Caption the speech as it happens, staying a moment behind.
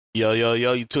Yo, yo,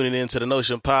 yo, you tuning in to the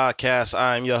Notion Podcast.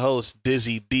 I'm your host,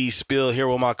 Dizzy D. Spill, here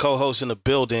with my co-host in the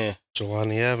building,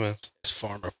 Jelani Evans. It's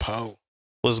Farmer Poe.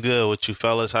 What's good with you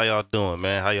fellas? How y'all doing,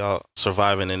 man? How y'all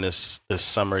surviving in this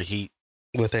summer heat?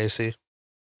 With AC.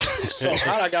 So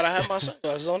hot, I gotta have my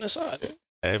sunglasses on this side.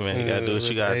 Hey, man, you gotta do what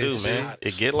you gotta do, man.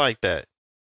 It get like that.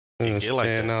 It get like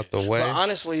that. Out the way. But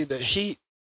honestly, the heat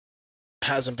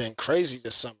hasn't been crazy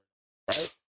this summer,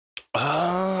 right?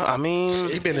 I mean,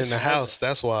 You've been in the house.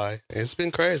 That's why. It's been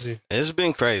crazy. It's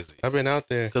been crazy. I've been out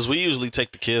there. Because we usually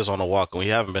take the kids on a walk, and we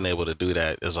haven't been able to do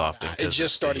that as often. It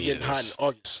just started getting hot in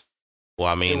August. Well,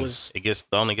 I mean, it gets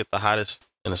only get the hottest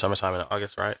in the summertime in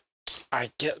August, right? I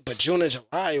get, but June and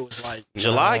July, it was like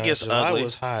July gets July ugly.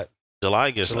 was hot.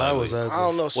 July gets July ugly. was ugly. I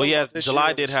don't know. Well, yeah,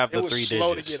 July did have the 3 digits. It was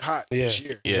slow to get hot this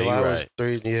year. Yeah, July you're was right.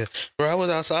 3. Yeah, bro, I was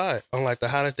outside on like the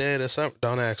hottest day of the summer.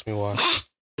 Don't ask me why.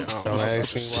 Don't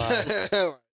ask me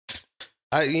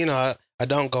why. I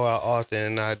don't go out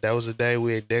often. That was the day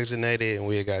we had designated and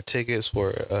we had got tickets for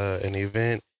an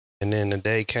event. And then the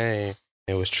day came,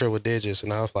 it was triple digits.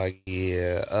 And I was like,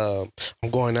 yeah, I'm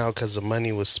going out because the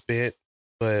money was spent,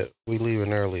 but we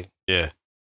leaving early. Yeah.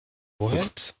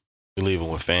 What? We leaving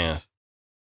with fans.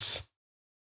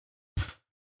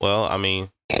 Well, I mean,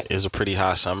 it's a pretty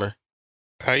hot summer.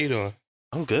 How you doing?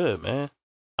 I'm good, man.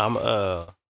 I'm,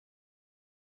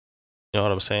 you know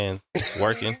what I'm saying?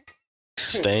 Working.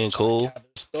 Staying cool,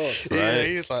 right? Yeah,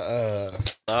 he's like,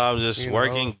 I'm just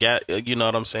working. You know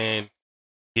what I'm saying?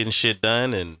 Getting shit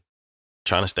done and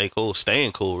trying to stay cool,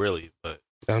 staying cool, really. But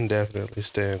I'm definitely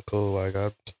staying cool. Like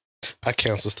I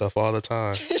cancel stuff all the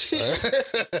time.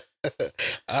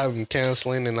 I'm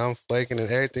canceling and I'm flaking and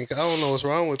everything. I don't know what's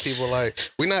wrong with people. Like,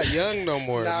 we're not young no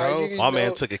more, bro. My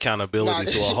man took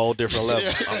accountability to a whole different level.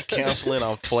 Yeah. I'm canceling.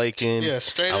 I'm flaking. Yeah,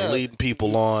 straight up. I'm leading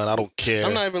people on. I don't care.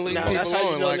 I'm not even leading people that's how you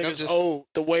on. know Like, niggas I'm just old.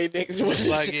 The way niggas was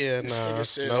like, yeah, this nigga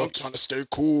said, nope. I'm trying to stay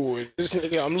cool. And this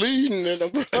nigga, I'm leading. And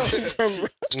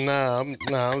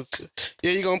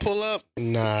Yeah, you gonna pull up?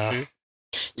 Nah.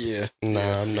 Yeah.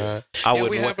 Nah, I'm not. I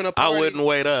wouldn't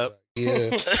wait up. Yeah.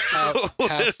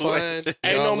 Have fun.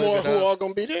 Ain't no more who all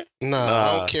gonna be there? Nah,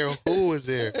 I don't care who is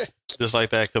there. Just like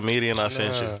that comedian I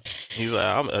sent you. He's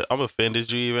like, I'm offended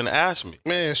you even asked me.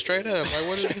 Man, straight up. Like,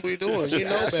 what are we doing? You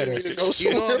know better.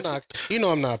 You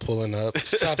know I'm not pulling up.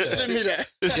 Stop that. Send me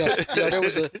that. Yo,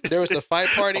 there was the fight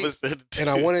party and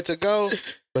I wanted to go,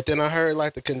 but then I heard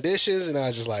like the conditions and I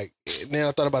was just like, then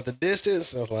I thought about the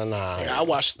distance. And I was like, nah. Yeah, I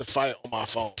watched the fight on my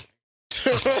phone.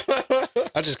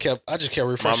 I just kept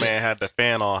refreshing. My man had the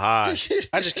fan on high.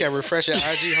 I just kept refreshing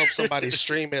IG. Hope somebody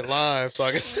stream it live so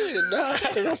I can see it. Nah, I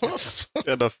had it on my phone.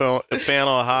 Had the fan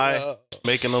on high,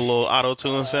 making a little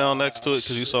auto-tune sound next to it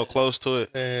because you're so close to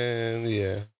it. And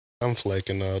yeah, I'm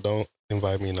flaking though. Don't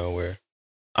invite me nowhere.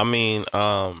 I mean,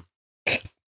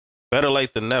 better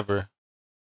late than never.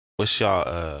 What's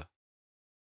y'all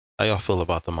how y'all feel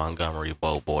about the Montgomery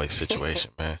boy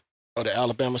situation, man? Oh, the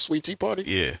Alabama Sweet Tea Party?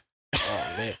 Yeah.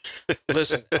 Oh, man.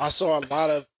 Listen, I saw a lot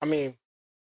of, I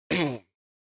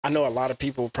know a lot of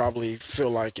people probably feel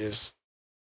like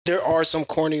there are some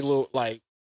corny little, like,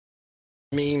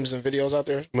 memes and videos out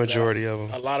there. Majority of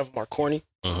them. A lot of them are corny.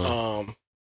 Mm-hmm.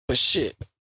 But shit,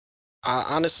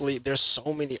 honestly, there's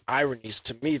so many ironies.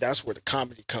 To me, that's where the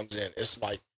comedy comes in. It's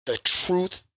like the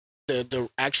truth, the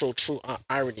actual true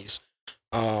ironies.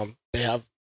 They have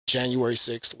January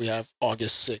 6th. We have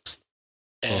August 6th.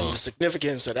 And the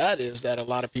significance of that is that a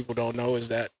lot of people don't know is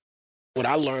that what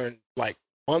I learned like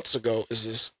months ago is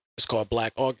it's called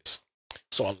Black August.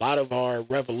 So a lot of our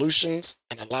revolutions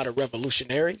and a lot of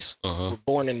revolutionaries were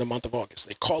born in the month of August.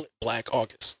 They call it Black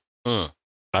August. I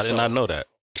did not know that.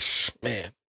 Man,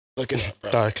 look it up,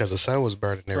 bro. Because the sun was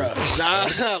burning and everything. Nah,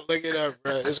 look it up,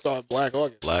 bro. It's called Black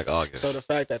August. Black August. So the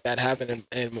fact that happened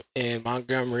in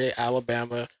Montgomery,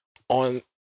 Alabama, on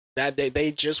that day,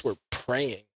 they just were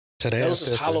praying. Those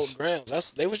was hallowed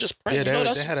grounds. They was just praying.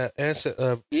 Yeah, they had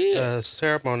a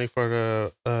ceremony for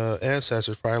the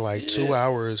ancestors probably like 2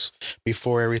 hours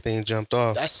before everything jumped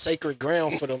off. That's sacred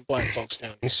ground for them black folks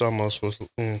down there. It's almost was.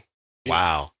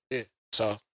 Wow. Yeah.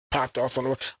 So popped off on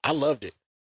the road. I loved it.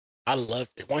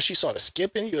 Once you saw the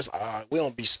skipping, you was like, we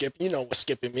don't be skipping. You know what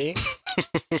skipping mean.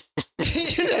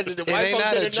 It ain't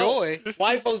not a joy.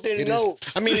 White folks didn't know.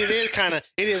 I mean, it is kind of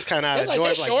out of joy.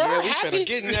 Like, yeah, we finna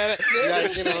get at it.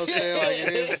 Like, you know what I'm saying? Like,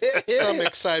 it is some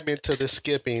excitement to the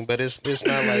skipping, but it's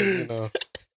not like, you know,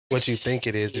 what you think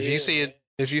it is.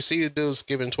 If you see a dude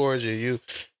skipping towards you, you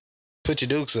put your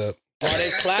dukes up. Are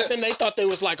they clapping? They thought they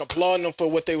was like applauding them for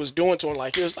what they was doing to him.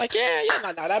 Like, he was like, yeah,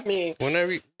 that mean.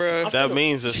 Whenever, bro. That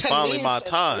means it's finally my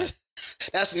time.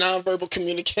 That's nonverbal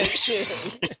communication.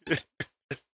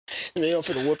 And they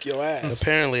finna whoop your ass.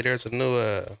 Apparently, there's a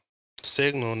new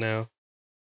signal now.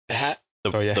 The hat.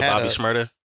 The Throw your the hat Bobby up.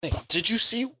 Shmurda. Did you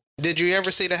see? Did you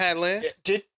ever see the hat land?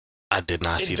 I did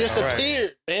not see It that.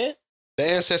 disappeared, man. The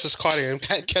ancestors caught it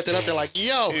and kept it up there like,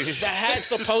 yo. The hat's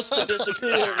supposed to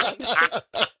disappear.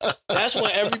 That's when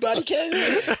everybody came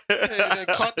in. And they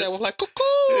caught that was like,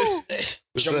 cuckoo.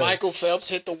 Jermichael Phelps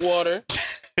hit the water.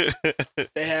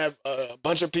 They had a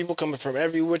bunch of people coming from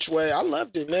every which way. I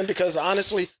loved it, man, because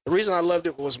honestly, the reason I loved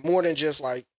it was more than just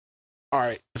like, all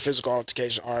right, the physical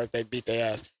altercation, all right, they beat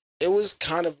their ass. It was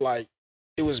kind of like,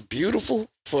 it was beautiful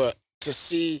to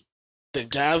see the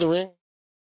gathering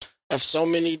of so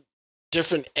many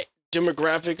different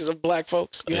demographics of black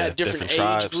folks. You had different age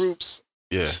tribes. groups.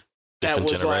 Yeah. That Different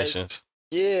was generations.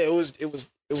 Yeah, it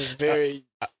was very.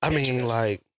 I mean, interesting.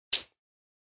 like,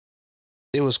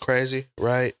 it was crazy,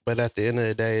 right? But at the end of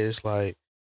the day, it's like,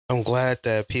 I'm glad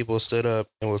that people stood up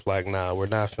and was like, nah, we're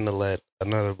not finna let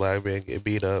another black man get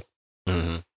beat up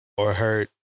Mm-hmm. or hurt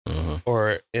Mm-hmm.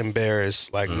 or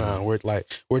embarrassed. Like, nah, we're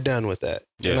done with that.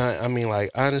 Yeah. And I mean,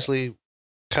 like, honestly,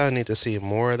 kind of need to see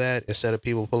more of that instead of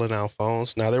people pulling out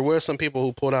phones. Now, there were some people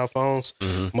who pulled out phones.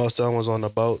 Mm-hmm. Most of them was on the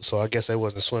boat, so I guess they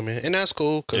wasn't swimming. And that's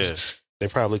cool because Yeah. they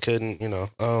probably couldn't, you know.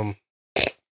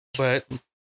 But,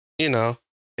 you know.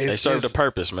 They served a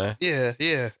purpose, man. Yeah,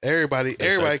 yeah. Everybody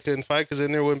couldn't fight because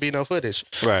then there wouldn't be no footage.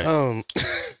 Right.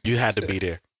 You had to be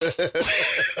there.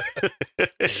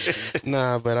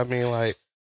 Nah, but I mean, like,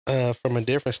 from a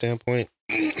different standpoint,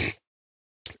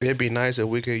 it'd be nice if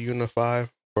we could unify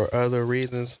for other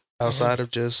reasons outside of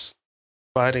just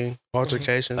fighting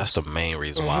altercations. That's the main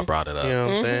reason why I brought it up. You know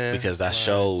what I'm saying? Because that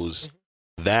shows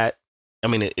that, I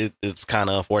mean, it's kind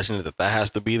of unfortunate that has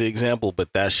to be the example,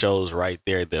 but that shows right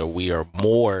there that we are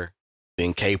more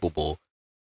than capable,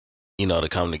 you know, to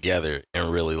come together and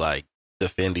really like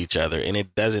defend each other. And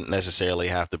it doesn't necessarily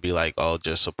have to be like, oh,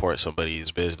 just support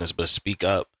somebody's business, but speak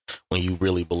up when you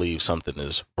really believe something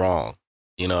is wrong.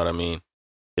 You know what I mean?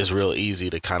 It's real easy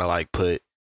to kind of like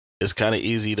it's kind of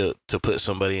easy to put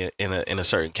somebody in a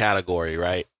certain category,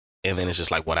 right? And then it's just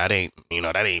like, well, that ain't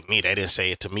me. They didn't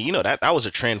say it to me. You know, that was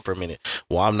a trend for a minute.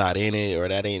 Well, I'm not in it, or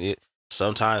that ain't it.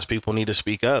 Sometimes people need to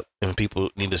speak up and people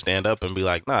need to stand up and be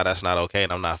like, nah, that's not okay.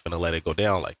 And I'm not going to let it go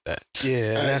down like that.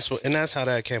 Yeah. And that's how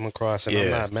that came across. And I'm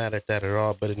not mad at that at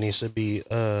all, but it needs to be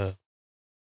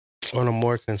on a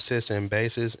more consistent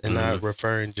basis and not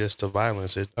referring just to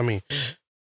violence.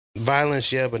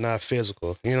 Violence, yeah, but not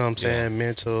physical. You know what I'm saying?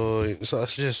 Mental. So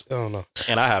it's just, I don't know.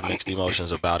 And I have mixed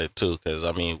emotions about it too. Cause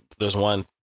I mean, there's one,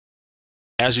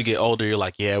 as you get older, you're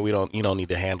like, yeah, you don't need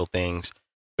to handle things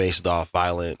based off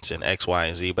violence and X, Y,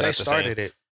 and Z. But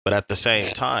But at the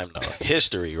same time, though,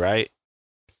 history, right?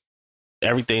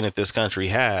 Everything that this country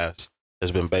has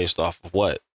been based off of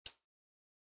what?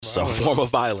 Some form of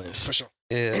violence. For sure.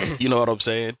 Yeah. You know what I'm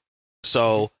saying?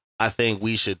 So I think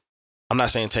we should, I'm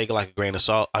not saying take it like a grain of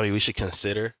salt. I mean, we should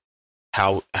consider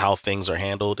how things are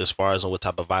handled as far as what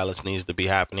type of violence needs to be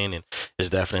happening. And it's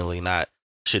definitely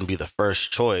shouldn't be the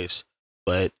first choice,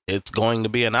 but it's going to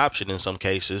be an option in some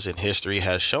cases. And history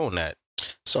has shown that.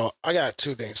 So I got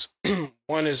two things.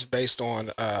 One is based on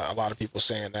a lot of people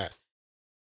saying that,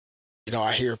 you know,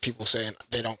 I hear people saying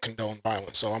they don't condone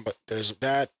violence. So there's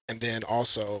that. And then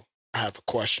also I have a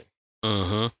question.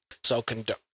 Mm-hmm. So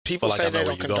people say they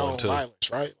don't condone violence,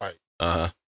 right? Like,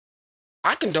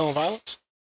 I condone violence.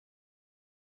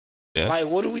 Yeah. Like,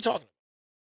 what are we talking about?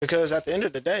 Because at the end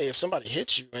of the day, if somebody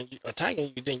hits you and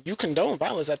attacking you, then you condone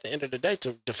violence at the end of the day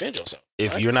to defend yourself.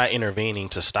 If you're not intervening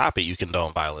to stop it, you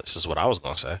condone violence, is what I was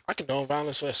going to say. I condone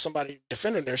violence for somebody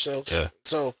defending themselves. Yeah.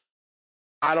 So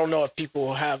I don't know if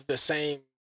people have the same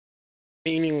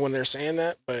meaning when they're saying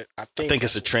that, but I think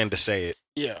it's a trend to say it.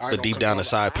 Yeah. But deep down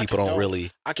inside, people don't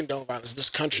really. I condone violence. This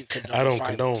country condones I don't violence.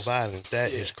 condone violence.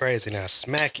 That is crazy. Now,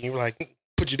 smacking, you're like,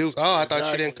 what you do? Oh, I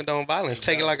thought you didn't condone violence.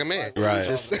 Take it like a man. Right.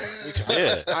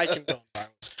 Yeah. I condone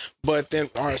violence. But then,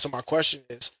 all right, so my question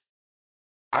is,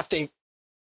 I think,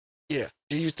 do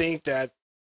you think that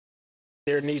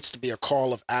there needs to be a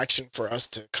call of action for us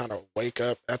to kind of wake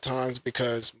up at times?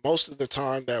 Because most of the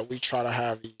time that we try to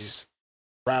have these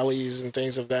rallies and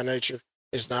things of that nature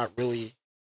is not really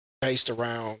based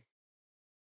around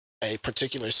a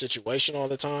particular situation all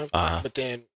the time. But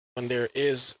then when there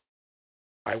is,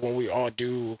 like when we all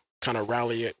do kind of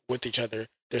rally it with each other,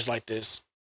 there's like this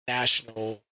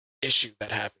national issue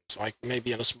that happens. Like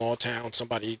maybe in a small town,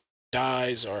 somebody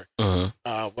dies or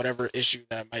whatever issue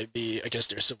that might be against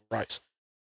their civil rights.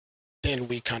 Then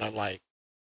we kind of like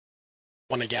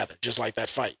want to gather, just like that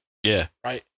fight. Yeah.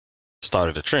 Right?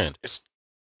 Started a trend.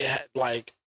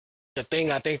 Like the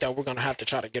thing I think that we're going to have to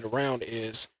try to get around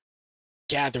is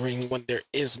gathering when there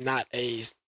is not a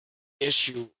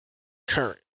issue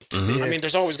current. Mhm. I mean,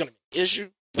 there's always going to be an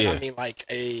issue, but Yeah. I mean, like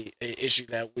a issue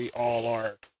that we all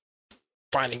are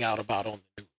finding out about on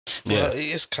the news. Yeah. Well,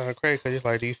 it's kind of crazy because it's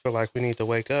like, do you feel like we need to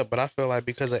wake up? But I feel like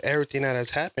because of everything that has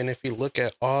happened, if you look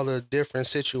at all the different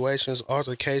situations,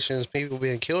 altercations, people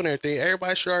being killed and everything,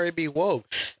 everybody should already be woke.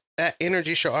 That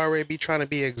energy should already be trying to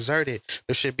be exerted.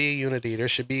 There should be unity. There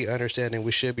should be understanding.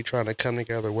 We should be trying to come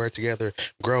together, work together,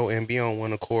 grow, and be on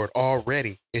one accord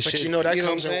already. But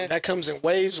that comes in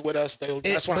waves with us, though.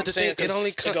 That's what I'm saying.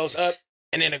 It goes up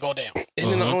and then it go down.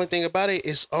 And then the only thing about it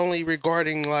is only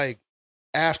regarding like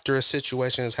after a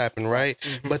situation has happened, right?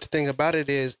 Mm-hmm. But the thing about it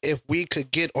is, if we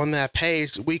could get on that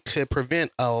page, we could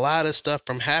prevent a lot of stuff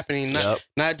from happening,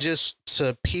 not just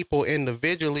to people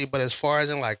individually, but as far as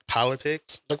in like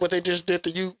politics. Look what they just did to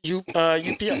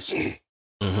UPS. You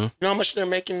know how much they're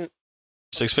making?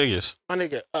 6 figures. My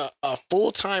nigga, a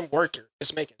full-time worker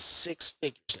is making 6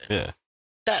 figures now. Yeah.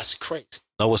 That's crazy.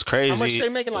 No, what's crazy? How much they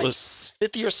making? Like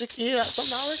 50 or 60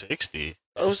 something hours? 60.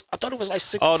 I thought it was like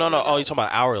 60. Oh, no. Oh, you're talking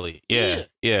about hourly. Yeah.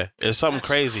 It's something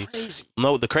crazy.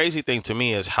 No, the crazy thing to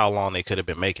me is how long they could have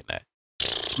been making that.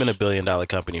 It's been $1 billion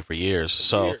company for years.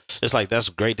 So it's like, that's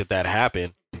great that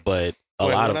happened. But a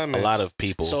lot of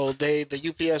people. So the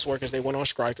UPS workers, they went on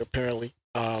strike apparently.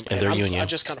 And their union. I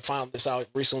just kind of found this out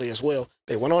recently as well.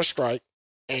 They went on strike,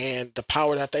 and the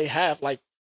power that they have, like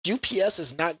UPS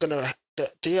is not gonna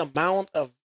the amount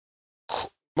of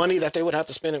money that they would have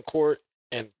to spend in court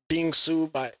and being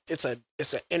sued by it's an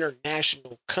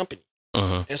international company,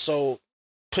 and so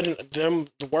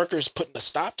the workers putting a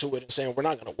stop to it and saying we're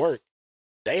not gonna work.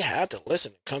 They had to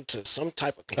listen and come to some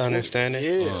type of conclusion. Understanding.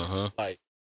 Yeah, like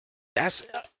that's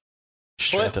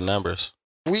strength in numbers.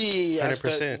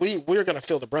 We're gonna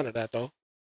feel the brunt of that though.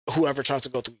 Whoever tries to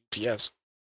go through UPS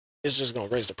is just gonna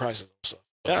raise the prices and stuff.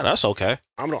 Yeah, that's okay.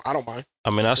 I don't mind. I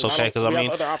mean, that's okay because I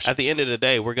mean, at the end of the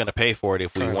day, we're gonna pay for it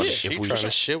if we want. If we trying to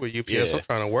shit with UPS, I'm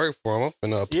trying to work for them. I'm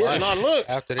gonna apply. Yeah, no, look.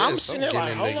 After this, I'm sitting there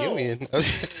like, in the union.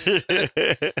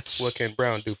 What can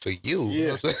Brown do for you?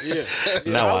 Yeah.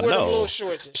 Now I wear know. little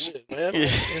shorts and shit, man.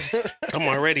 I'm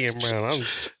already in Brown.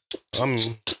 I'm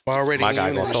already. My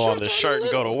guy gonna throw on this shirt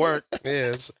and go to work.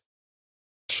 Yes.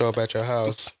 Show up at your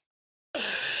house.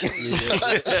 He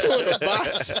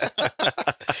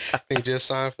just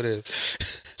signed for this.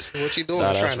 So what you doing?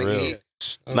 Nah, Trying to eat?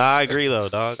 Nah, I agree though,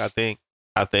 dog. I think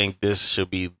this should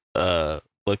be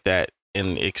looked at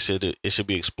and it should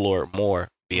be explored more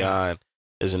beyond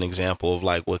as an example of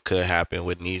like what could happen,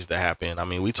 what needs to happen. I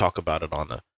mean, we talk about it on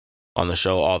the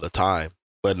show all the time.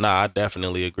 But nah, I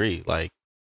definitely agree. Like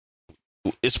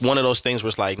it's one of those things where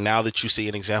it's like now that you see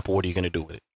an example, what are you gonna do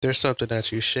with it? There's something that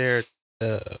you shared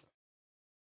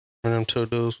when them two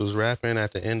dudes was rapping.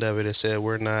 At the end of it, it said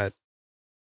we're not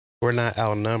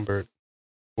outnumbered.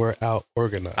 We're out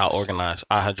organized. Out organized.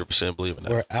 I 100% believe in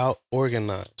that. We're out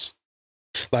organized.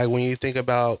 Like when you think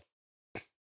about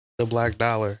the black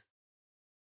dollar,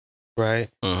 right?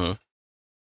 Mm-hmm.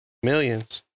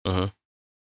 Millions. Mm-hmm.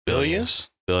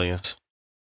 Billions.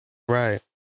 Right.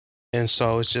 And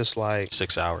so it's just like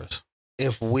 6 hours.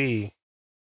 If we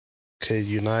could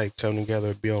unite, come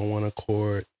together, be on one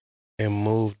accord, and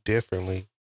move differently,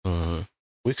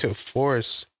 we could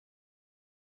force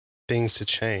things to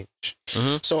change.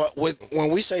 So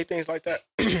when we say things like that,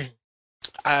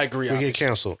 I agree. We get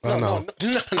canceled. No,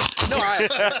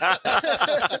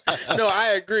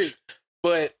 I agree.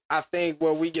 But I think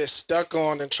what we get stuck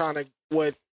on and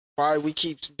why we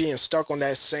keep being stuck on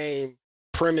that same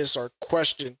premise or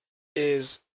question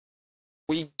is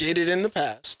we did it in the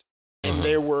past, and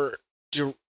there were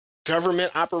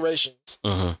government operations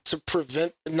to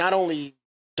prevent, not only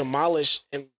demolish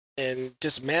and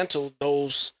dismantle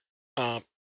those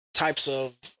types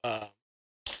of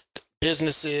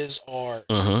businesses or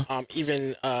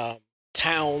even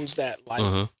towns that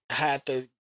like had the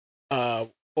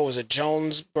what was it,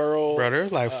 Jonesboro? Brother,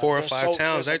 like 4 or 5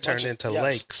 towns they turned into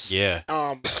lakes. Yeah.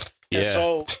 And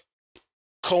so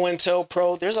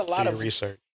COINTELPRO, there's a lot of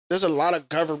research. There's a lot of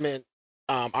government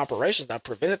operations that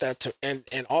prevented that and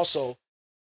also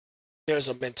there's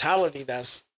a mentality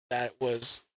that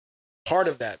was part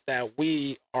of that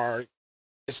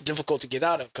it's difficult to get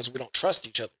out of because we don't trust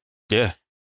each other. Yeah.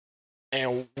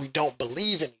 And we don't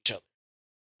believe in each other,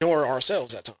 nor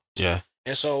ourselves at times. Yeah.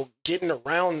 And so getting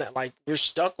around that, like we're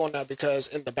stuck on that because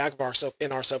in the back of our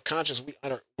subconscious,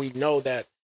 we know that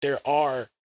there are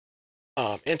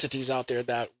entities out there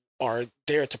that are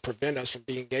there to prevent us from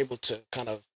being able to kind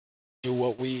of do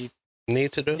what we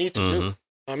need to do.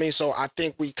 I mean, so I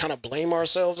think we kind of blame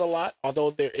ourselves a lot, although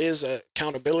there is a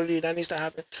accountability that needs to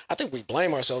happen. I think we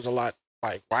blame ourselves a lot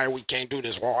like why we can't do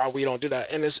this, why we don't do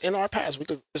that, and it's in our past.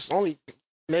 It's only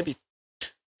maybe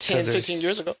 10, 15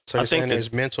 years ago. So I think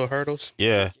there's mental hurdles.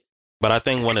 Yeah, but I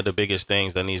think one of the biggest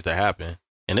things that needs to happen,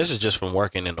 and this is just from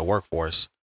working in the workforce.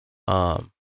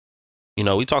 You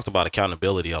know, we talked about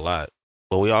accountability a lot,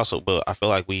 but I feel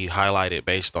like we highlight it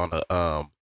based on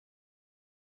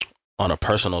a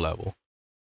personal level.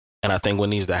 And I think what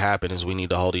needs to happen is we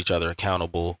need to hold each other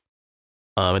accountable.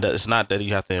 It's not that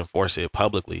you have to enforce it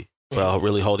publicly, but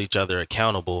really hold each other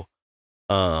accountable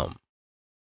more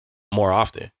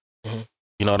often. Mm-hmm.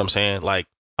 You know what I'm saying? Like,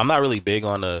 I'm not really big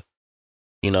on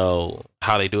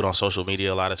how they do it on social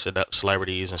media. A lot of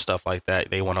celebrities and stuff like that,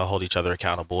 they want to hold each other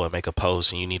accountable and make a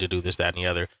post, and you need to do this, that, and the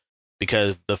other.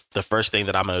 Because the first thing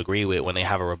that I'm going to agree with when they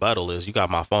have a rebuttal is, you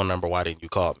got my phone number, why didn't you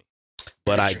call me?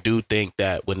 But I do think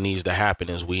that what needs to happen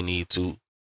is we need to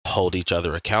hold each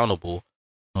other accountable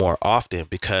more often,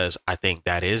 because I think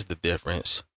that is the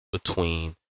difference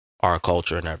between our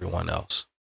culture and everyone else,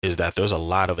 is that there's a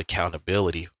lot of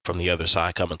accountability from the other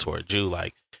side coming towards you.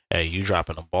 Like, hey, you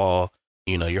dropping the ball,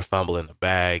 you're fumbling the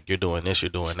bag, you're doing this, you're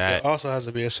doing that. There also has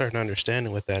to be a certain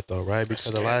understanding with that, though, right? Because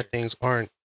a lot of things aren't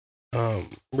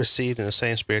received in the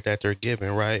same spirit that they're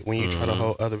given, right? When you try to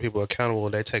hold other people accountable,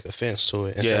 they take offense to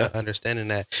it. Instead of understanding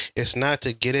that it's not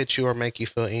to get at you or make you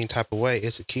feel any type of way,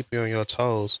 it's to keep you on your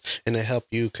toes and to help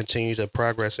you continue to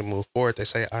progress and move forward. They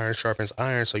say iron sharpens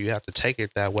iron, so you have to take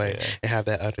it that way and have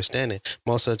that understanding.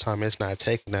 Most of the time, it's not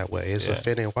taken that way. It's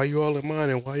offending. Why you all in mine,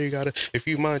 and why you gotta? If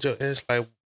you mind your, it's like,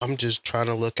 I'm just trying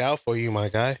to look out for you, my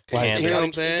guy. Like, you know what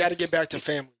I'm saying? You got to get back to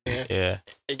family, man. Yeah,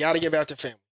 you got to get back to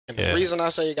family. And the reason I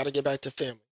say you got to get back to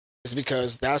family is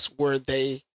because that's who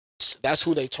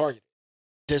they target.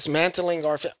 Dismantling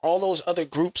all those other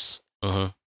groups,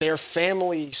 their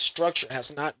family structure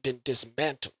has not been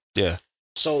dismantled. Yeah.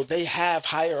 So they have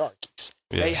hierarchies.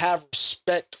 Yeah. They have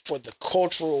respect for the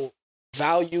cultural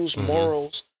values,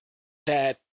 morals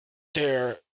that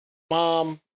their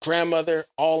mom, grandmother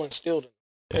all instilled in them.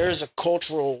 Yeah. There's a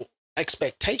cultural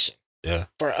expectation. Yeah.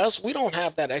 For us, we don't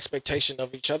have that expectation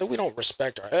of each other. We don't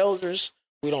respect our elders.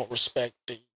 We don't respect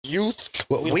the youth.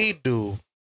 What we do,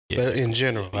 but in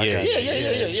general. Yeah.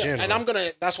 And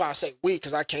that's why I say we,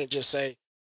 because I can't just say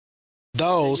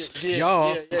those,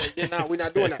 y'all. No, we're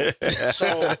not doing that.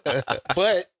 So,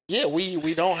 but yeah,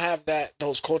 we don't have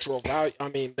those cultural value. I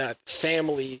mean, that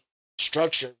family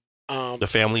structure. The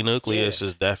family nucleus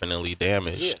is definitely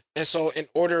damaged. Yeah. And so in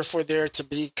order for there to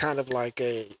be kind of like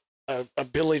a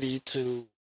ability to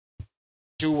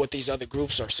do what these other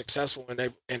groups are successful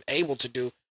and able to do,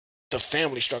 the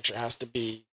family structure has to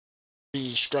be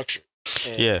structured.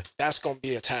 And that's going to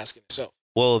be a task in itself.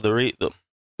 Well, the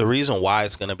reason why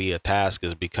it's going to be a task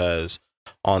is because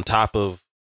on top of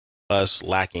us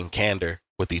lacking candor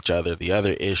with each other, the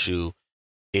other issue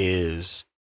is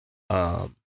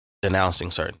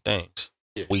denouncing certain things.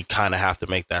 Yeah. We kind of have to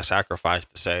make that sacrifice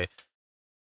to say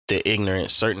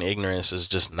certain ignorance is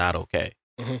just not okay.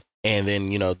 And then,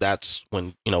 that's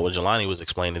when, what Jelani was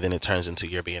explaining, then it turns into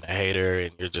you're being a hater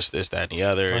and you're just this, that, and the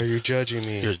other. Are you judging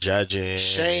me? You're judging.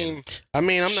 Shame. I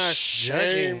mean, I'm not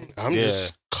judging. I'm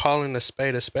just calling a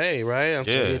spade, right? I'm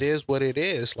saying it is what it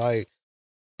is. Like,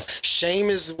 shame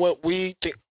is what we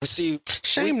think. See,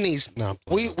 shame needs not.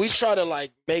 We try to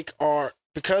like make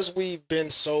because we've been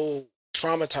so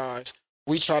traumatized,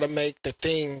 we try to make the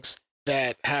things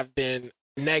that have been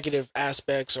negative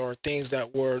aspects or things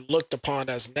that were looked upon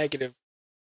as negative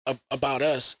about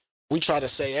us. We try to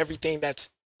say everything that's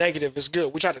negative is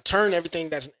good. We try to turn everything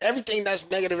that's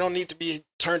negative don't need to be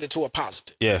turned into a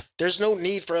positive. Yeah. There's no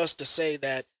need for us to say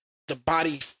that the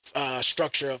body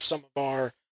structure of some of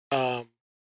our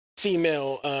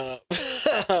female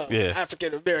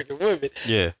African American women.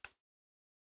 Yeah.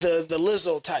 The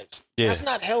Lizzo types. Yeah. That's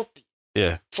not healthy.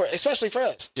 Yeah. Especially for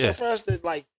us. Yeah. So for us, that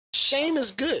like shame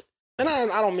is good. And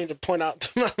I don't mean to point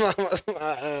out I'm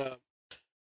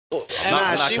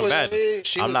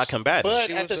not combating.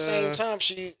 But at the same time,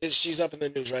 she's up in the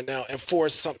news right now and for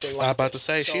something like I'm about to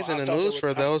say she's in the news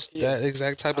for that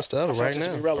exact type of stuff right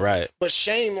now. Right. But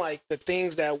shame, like the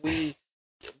things that the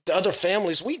other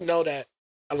families, we know that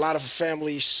a lot of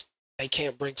families, they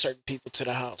can't bring certain people to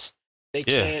the house. They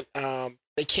can't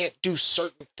do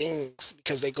certain things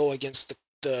because they go against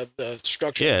the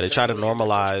structure. Yeah, they try to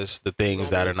normalize the things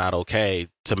that are not okay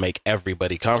to make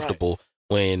everybody comfortable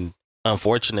when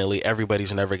unfortunately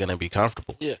everybody's never going to be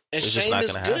comfortable. Yeah, and it's shame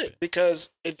is good because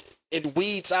it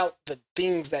weeds out the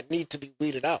things that need to be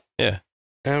weeded out. Yeah.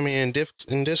 I mean,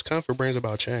 and discomfort brings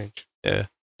about change. Yeah.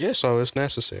 Yeah, so it's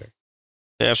necessary.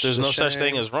 Yeah, if there's no such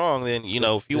thing as wrong, then,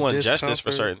 if you want justice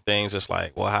for certain things, it's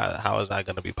like, well, how is that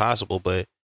going to be possible? But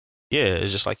Yeah,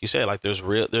 it's just like you said. Like there's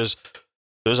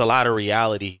a lot of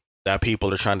reality that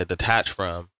people are trying to detach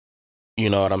from. You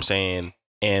know what I'm saying?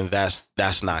 And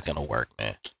that's not gonna work,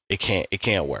 man. It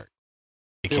can't work.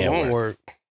 It won't work.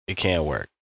 It can't work.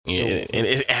 Yeah,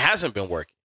 it hasn't been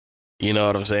working. You know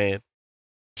what I'm saying?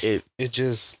 It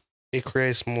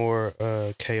creates more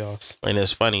chaos. And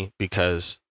it's funny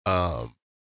because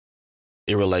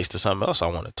it relates to something else I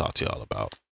want to talk to y'all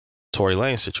about. Tory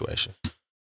Lanes situation.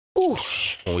 Ooh.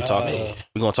 When we talk,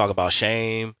 we're gonna talk about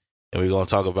shame, and we're gonna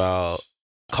talk about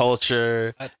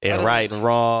culture and right and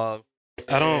wrong.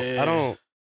 I'm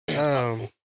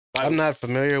not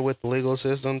familiar with the legal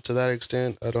system to that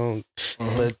extent. I don't,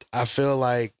 but I feel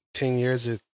like 10 years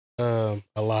is a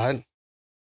lot.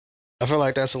 I feel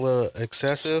like that's a little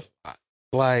excessive.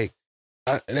 Like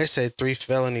they say 3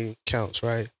 felony counts,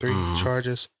 right? 3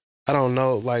 charges. I don't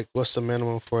know. Like, what's the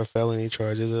minimum for a felony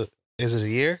charge? Is it a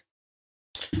year?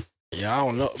 Yeah, I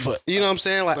don't know, but you know what I'm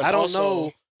saying. Like, I don't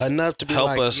know enough to be help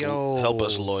like, us, yo, help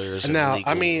us lawyers. Now,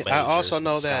 I mean, I also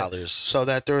know that so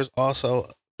that there's also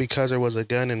because there was a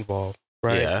gun involved,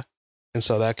 right? Yeah, and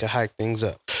so that could hike things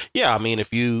up. Yeah, I mean,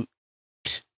 if you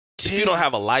don't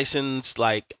have a license,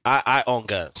 like I own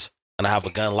guns and I have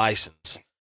a gun license,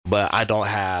 but I don't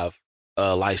have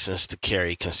a license to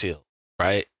carry concealed,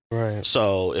 right? Right.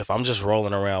 So if I'm just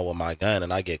rolling around with my gun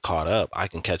and I get caught up, I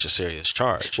can catch a serious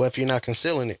charge. Well, if you're not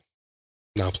concealing it,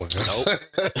 not playing. Nope.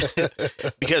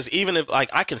 Because even if like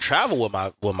I can travel with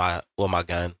my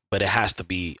gun, but I have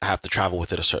to travel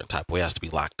with it a certain type of way. It has to be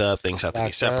locked up. Things have to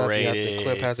be separated. The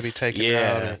clip has to be taken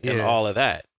out. And all of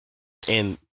that.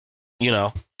 And you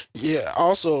know. Yeah.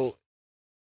 Also,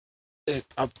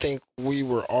 I think we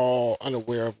were all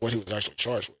unaware of what he was actually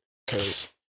charged with because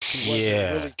he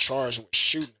wasn't really charged with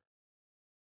shooting.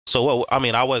 So what? I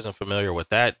mean, I wasn't familiar with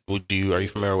that. Are you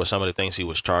familiar with some of the things he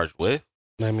was charged with?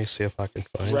 Let me see if I can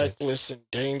find reckless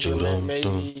endangerment,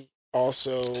 maybe.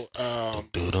 Also, yeah,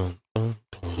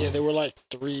 there were like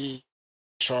 3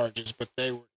 charges, but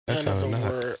none of them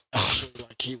were actually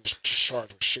like he was just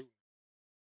charged with shooting.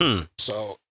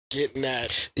 So getting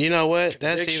that, you know what?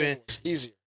 That's even was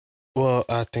easier. Well,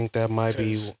 I think that might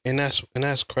be, and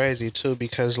that's crazy too,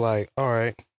 because like, all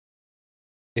right,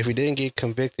 if he didn't get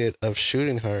convicted of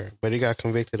shooting her, but he got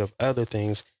convicted of other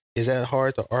things, is that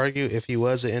hard to argue if he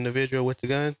was the individual with the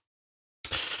gun?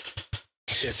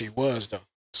 If he was, though.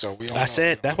 So we all that's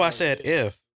why I said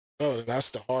if. No, that's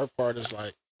the hard part is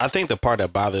like. I think the part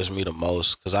that bothers me the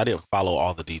most, because I didn't follow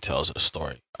all the details of the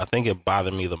story. I think it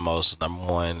bothered me the most. Number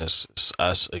 1 is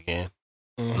us again.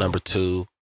 Number 2,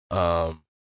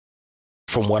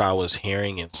 from what I was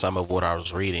hearing and some of what I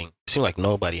was reading, it seemed like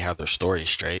nobody had their story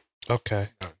straight. Okay,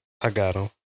 I got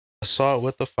him. Assault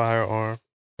with a firearm,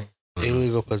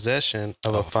 illegal possession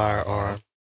of a firearm,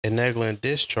 and negligent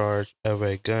discharge of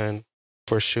a gun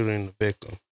for shooting the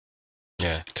victim.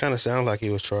 Yeah. Kind of sounds like he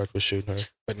was charged with shooting her.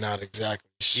 But not exactly.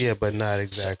 Yeah, but not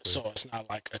exactly. So it's not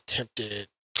like attempted.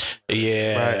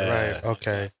 Yeah. Right.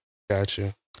 Okay. Got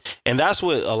you. And that's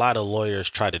what a lot of lawyers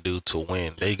try to do to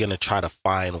win. They're going to try to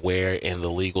find where in the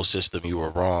legal system you were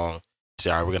wrong. Say,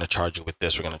 all right, we're going to charge you with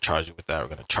this. We're going to charge you with that. We're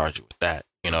going to charge you with that.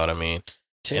 You know what I mean?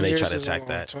 And they try to attack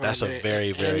that. That's a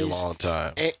very, very long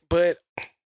time. But,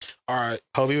 all right.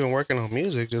 Hope you've been working on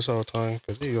music this whole time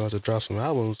because he's going to drop some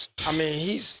albums. I mean,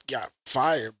 he's got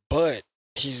fired, but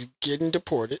he's getting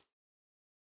deported.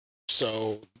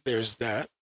 So there's that.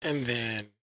 And then.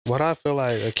 What I feel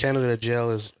like a Canada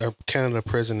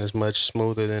prison is much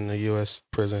smoother than the U.S.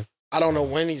 prison. I don't know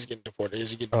when he's getting deported.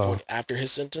 Is he getting deported after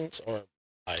his sentence or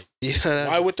like? Yeah.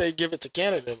 Why would they give it to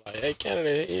Canada? Like, hey,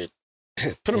 Canada, here,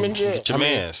 put him in jail. Get your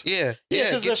mans. Yeah,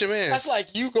 get your mans. That's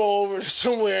like you go over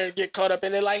somewhere and get caught up,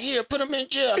 and they're like, here, put him in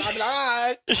jail. And I'll be like, all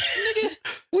right, nigga,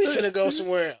 we finna go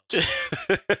somewhere else.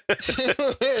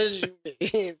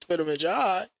 Put him in jail.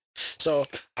 All right. So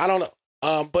I don't know.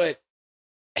 But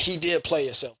he did play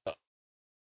himself though.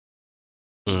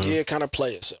 He did kind of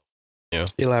play himself. Yeah.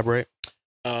 Elaborate.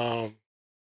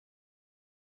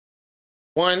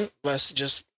 One, let's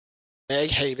just Meg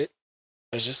hated.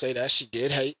 Let's just say that she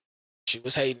did hate. She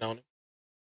was hating on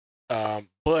him.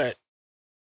 But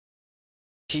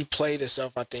he played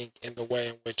himself, I think, in the way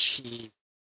in which he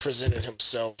presented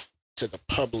himself to the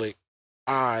public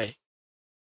eye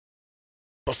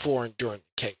before and during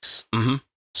the case. Mm-hmm.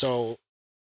 So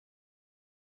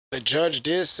the judge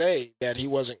did say that he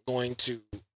wasn't going to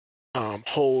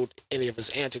hold any of his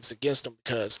antics against him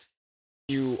because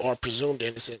you are presumed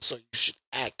innocent, so you should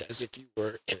act as if you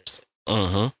were innocent.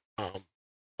 Mm-hmm.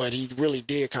 But he really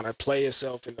did kind of play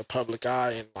himself in the public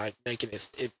eye and like making it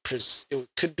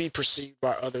could be perceived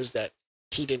by others that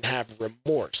he didn't have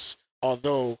remorse.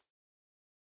 Although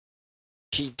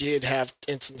he did have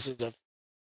instances of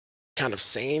kind of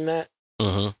saying that.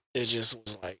 It just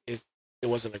was like it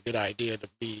wasn't a good idea to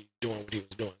be doing what he was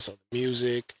doing. So the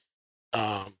music,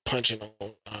 punching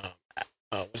on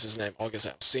what's his name, August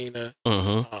Alsina,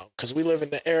 because we live in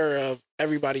the era of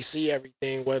everybody see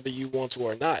everything whether you want to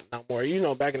or not. Not more,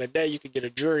 back in the day you could get a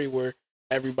jury where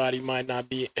everybody might not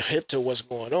be hip to what's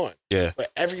going on. Yeah. But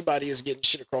everybody is getting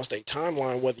shit across their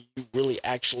timeline, whether you really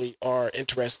actually are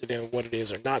interested in what it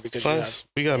is or not. Because plus,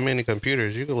 we got many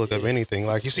computers. You can look up anything.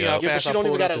 Like, you see how fast but you don't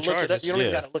even gotta look it up. You don't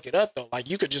even Yeah. gotta look it up though. Like,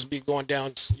 you could just be going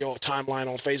down your timeline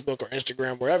on Facebook or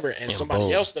Instagram, wherever, and somebody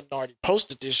boom. else done already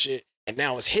posted this shit, and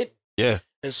now it's hidden. Yeah.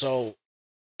 And so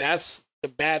that's the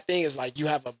bad thing, is like you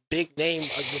have a big name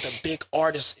with a big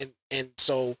artist, and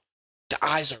so the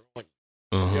eyes are on you.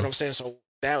 You know what I'm saying? So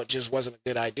that just wasn't a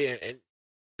good idea. And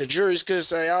the juries could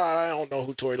say, "Oh, I don't know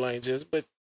who Tory Lanes is," but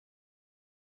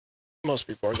most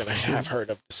people are going to have heard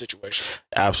of the situation.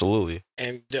 Absolutely.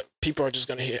 And people are just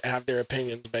going to have their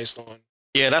opinions based on.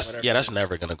 That's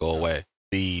never going to go away.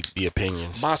 The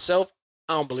opinions. Myself,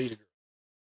 I don't believe the girl.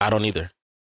 I don't either.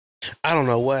 I don't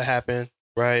know what happened,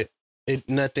 right?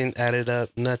 Nothing added up.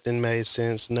 Nothing made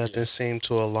sense. Nothing seemed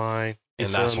to align.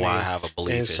 And that's why I have a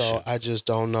belief issue. So I just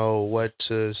don't know what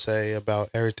to say about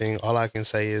everything. All I can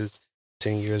say is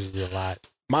 10 years is a lot.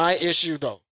 My issue,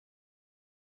 though,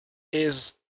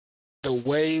 is the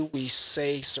way we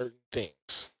say certain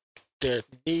things. There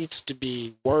needs to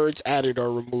be words added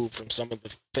or removed from some of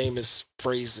the famous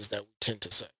phrases that we tend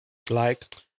to say. Like?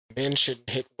 Men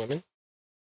shouldn't hit women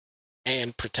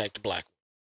and protect black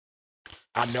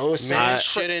women. I know it's men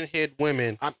shouldn't hit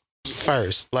women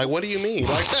first. Like, what do you mean?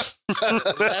 Like,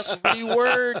 let's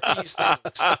reword these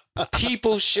things.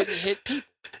 People shouldn't hit people.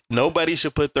 Nobody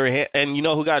should put their hand. And you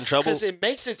know who got in trouble? Because it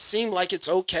makes it seem like it's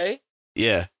okay.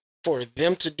 Yeah. For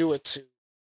them to do it to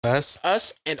us,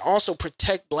 and also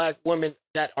protect black women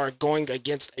that are going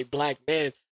against a black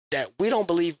man that we don't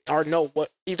believe or know what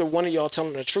either one of y'all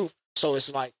telling the truth. So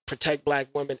it's like protect black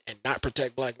women and not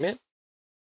protect black men.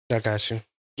 I got you.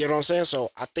 You know what I'm saying?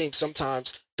 So I think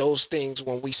sometimes those things,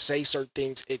 when we say certain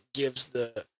things, it gives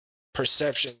the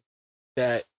perception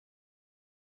that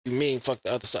you mean fuck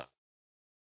the other side.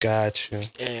 Got you.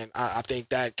 And I think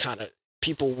that kind of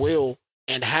people will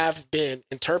and have been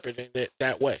interpreting it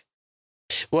that way.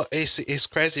 Well, it's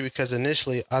crazy because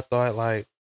initially I thought, like,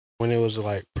 when it was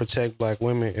like protect black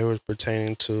women, it was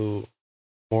pertaining to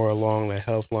more along the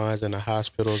health lines and the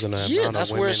hospitals and the amount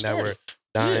of women that were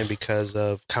dying because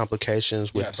of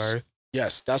complications with birth.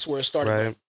 Yes, that's where it started.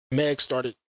 Right. Meg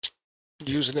started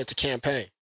using it to campaign.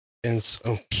 And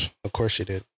of course she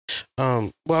did.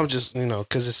 Well, I'm just,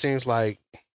 because it seems like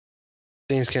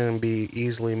things can be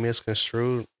easily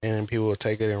misconstrued and people will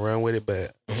take it and run with it.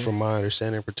 But from my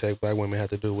understanding, protect black women have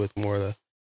to do with more of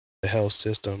the health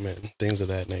system and things of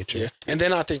that nature. Yeah. And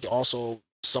then I think also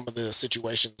some of the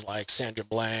situations like Sandra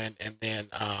Bland and then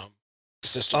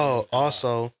sister. Oh,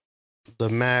 also the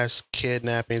mass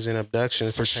kidnappings and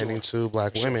abductions pertaining to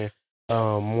black women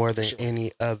more than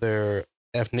any other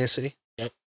ethnicity.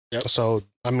 Yep. So,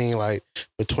 I mean, like,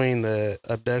 between the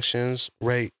abductions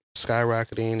rate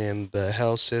skyrocketing and the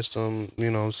health system, you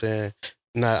know what I'm saying?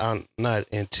 Not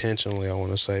intentionally, I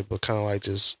want to say, but kind of like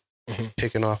just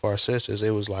picking off our sisters.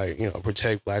 It was like,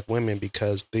 protect black women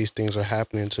because these things are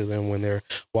happening to them when they're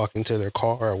walking to their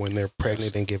car or when they're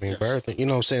pregnant and giving birth. You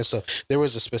know what I'm saying? So there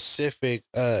was a specific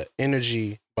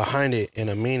energy behind it and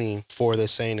a meaning for the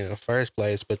saying in the first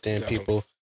place. But then people,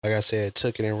 like I said,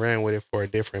 took it and ran with it for a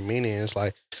different meaning. It's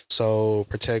like, so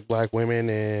protect black women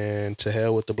and to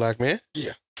hell with the black man?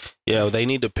 Yeah. Yeah, they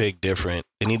need to pick different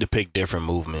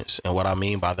movements. And what I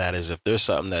mean by that is if there's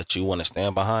something that you want to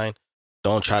stand behind,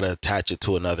 don't try to attach it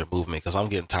to another movement because I'm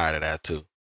getting tired of that too.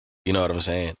 You know what I'm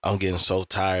saying? I'm getting so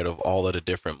tired of all of the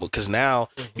different, because now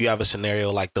you have a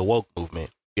scenario like the woke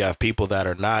movement. You have people that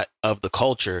are not of the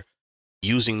culture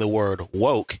using the word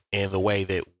woke, and the way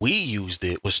that we used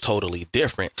it was totally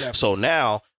different. Definitely. So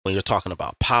now when you're talking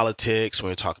about politics,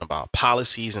 when you're talking about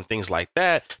policies and things like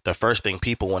that, the first thing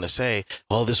people want to say,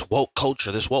 well, this woke culture.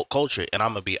 And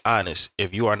I'm going to be honest,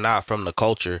 if you are not from the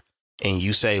culture and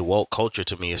you say woke culture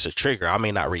to me, it's a trigger. I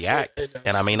may not react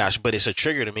and I may not, but it's a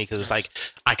trigger to me because it's like,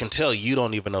 I can tell you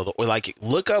don't even know or like,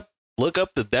 look up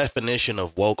the definition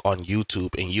of woke on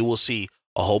YouTube and you will see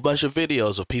a whole bunch of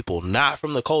videos of people not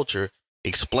from the culture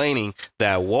explaining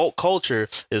that woke culture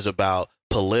is about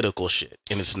political shit,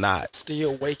 and it's not. It's the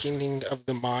awakening of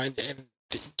the mind, and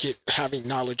having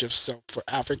knowledge of self for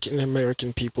African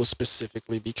American people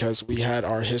specifically, because we had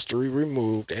our history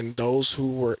removed, and those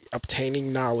who were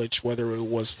obtaining knowledge, whether it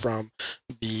was from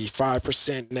the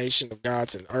 5% nation of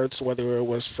gods and earths, whether it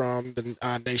was from the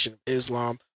nation of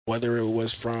Islam, whether it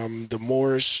was from the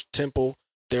Moorish temple,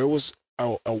 there was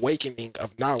a awakening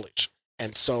of knowledge.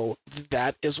 And so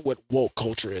that is what woke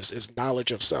culture is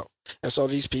knowledge of self. And so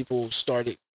these people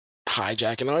started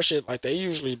hijacking our shit like they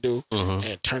usually do,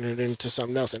 and turning it into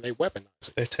something else, and they weaponize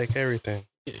it. They take everything.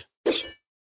 Yeah.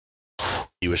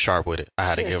 You were sharp with it. I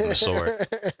had to give him the sword.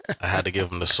 I had to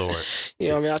give him the sword. You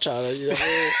know what I mean? I try to, you know what I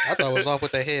mean? I thought it was off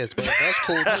with their heads, but that's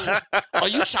cool too. Oh,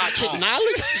 you try to kick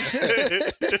knowledge?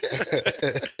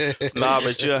 Nah,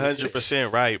 but you're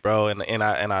 100% right, bro. And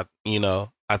I you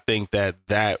know, I think that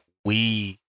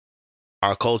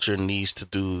our culture needs to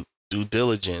do due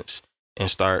diligence and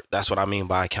start. That's what I mean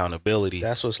by accountability.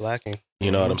 That's what's lacking.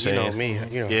 You know what I'm saying? You know me.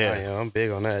 You know, Yeah. I'm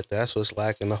big on that. That's what's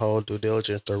lacking, the whole due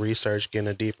diligence, the research, getting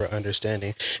a deeper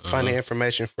understanding, finding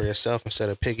information for yourself instead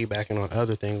of piggybacking on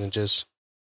other things and just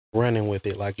running with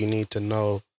it. Like, you need to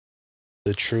know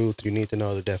the truth. You need to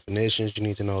know the definitions. You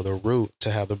need to know the root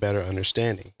to have the better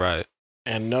understanding. Right.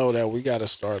 And know that we got to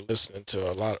start listening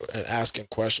to a lot and asking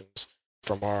questions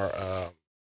from our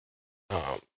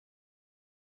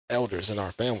elders in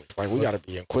our family. Like, we got to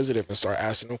be inquisitive and start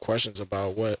asking them questions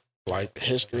about what, like, the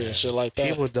history and shit like that.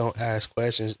 People don't ask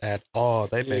questions at all.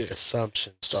 They make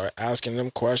assumptions. Start asking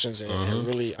them questions and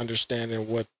really understanding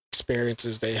what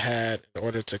experiences they had in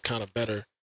order to kind of better.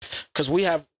 Because we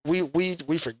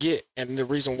forget, and the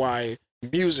reason why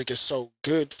music is so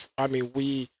good. I mean,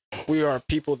 we are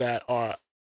people that are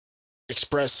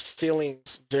express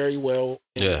feelings very well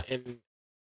in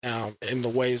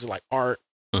the ways like art,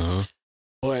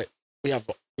 but we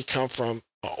come from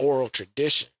an oral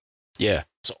tradition. Yeah.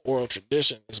 So oral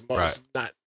tradition is most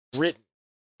not written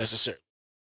necessarily.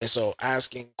 And so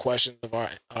asking questions of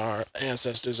our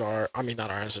ancestors, not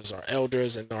our ancestors, our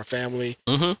elders and our family,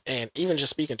 and even just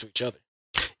speaking to each other.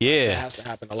 Yeah. It has to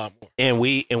happen a lot more. And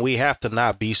we have to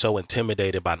not be so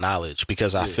intimidated by knowledge,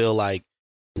 because I feel like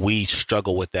we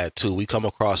struggle with that too. We come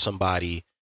across somebody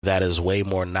that is way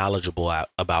more knowledgeable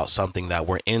about something that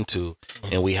we're into,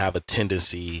 and we have a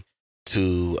tendency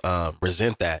to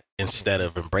resent that instead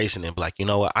of embracing it and be like, you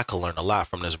know what, I could learn a lot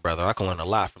from this brother. I could learn a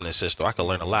lot from this sister. I could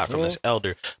learn a lot from this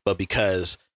elder. But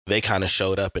because they kind of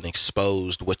showed up and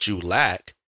exposed what you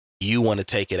lack, you want to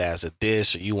take it as a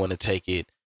diss, or you want to take it,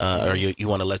 or you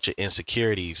want to let your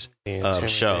insecurities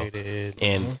show.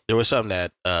 And there was something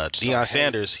that Deion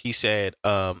Sanders, he said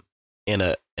in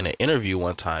an interview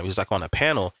one time, he was like on a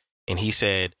panel, and he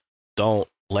said, don't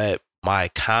let my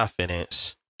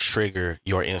confidence trigger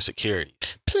your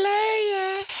insecurities.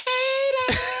 Player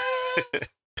hater.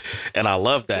 And I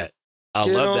love that. I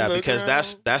love that, because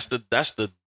that's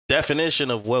the definition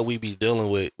of what we be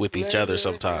dealing with each other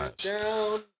sometimes.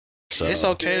 So it's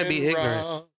okay to be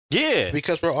ignorant. Yeah,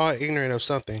 because we're all ignorant of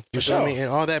something. You feel me? And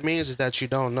all that means is that you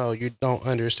don't know, you don't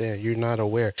understand, you're not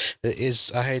aware.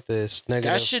 I hate this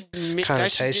negative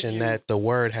connotation that the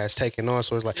word has taken on.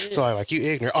 So it's like, you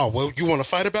ignorant. Oh, well, you want to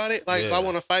fight about it? Like, I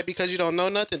want to fight because you don't know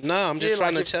nothing? No, I'm just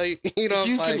trying to tell you. You know, if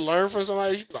you can learn from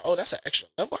somebody, you be like, oh, that's an extra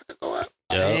level I could go up.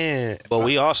 Yeah, but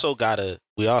we also gotta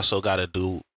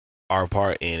do our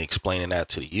part in explaining that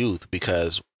to the youth,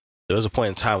 because there was a point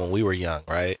in time when we were young,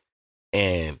 right?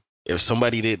 And if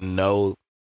somebody didn't know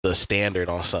the standard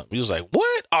on something, he was like,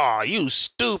 what? Oh, you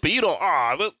stupid. You don't.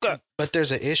 But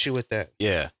there's an issue with that.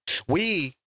 Yeah.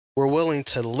 We were willing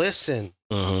to listen.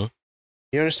 You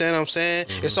understand what I'm saying?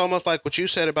 It's almost like what you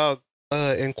said about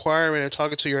inquiring and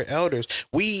talking to your elders.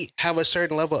 We have a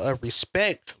certain level of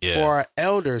respect for our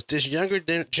elders. This younger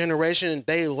generation,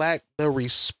 they lack the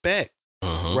respect,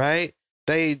 right?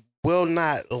 They will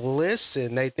not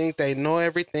listen. They think they know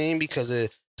everything because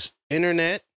it's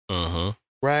internet.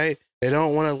 Right? They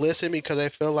don't want to listen because they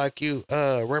feel like you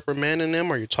reprimanding them,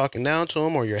 or you're talking down to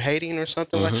them, or you're hating or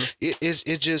something. Like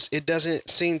it doesn't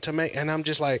seem to make. And I'm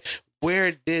just like,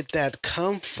 where did that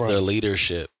come from? The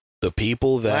leadership, the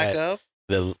people that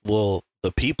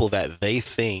the people that they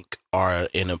think are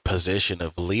in a position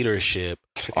of leadership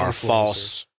are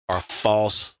false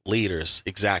leaders.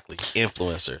 Exactly.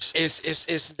 Influencers.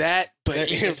 It's that,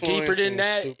 but even deeper than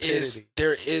that is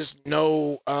there is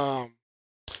no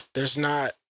there's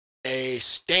not a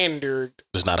standard.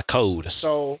 There's not a code.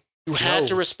 So you had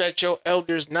to respect your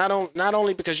elders, not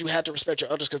only because you had to respect your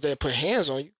elders because they put hands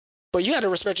on you, but you had to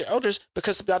respect your elders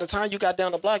because by the time you got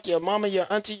down the block, your mama, your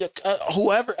auntie, your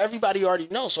whoever, everybody already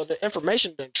knows. So the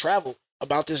information didn't travel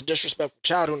about this disrespectful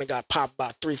child who got popped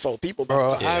by 3-4 people.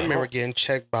 Bro, I remember getting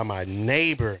checked by my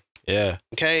neighbor. Yeah.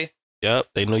 Okay. Yep,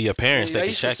 they knew your parents. They They could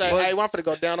used to check say, you. "Hey, I'm finna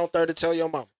go down on 3rd to tell your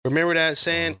mom." Remember that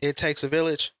saying? It takes a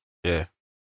village. Yeah.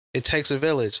 It takes a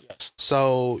village. Yes.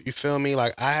 So you feel me?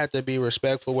 Like I had to be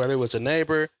respectful, whether it was a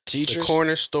neighbor, Teachers, the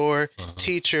corner store, Uh-huh.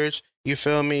 teachers. You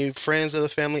feel me? Friends of the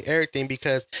family, everything.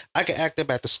 Because I could act up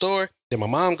at the store, then my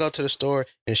mom go to the store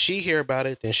and she hear about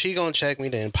it, then she gonna check me,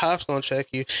 then pops gonna check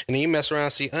you, and then you mess around,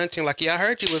 see auntie like, yeah, I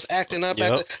heard you was acting up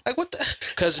Yep. at the like what the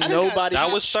because I done nobody.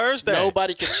 That was Thursday.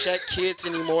 Nobody can check kids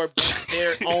anymore but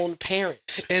their own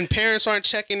parents, and parents aren't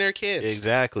checking their kids.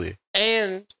 Exactly.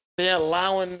 and they're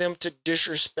allowing them to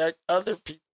disrespect other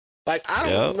people. Like I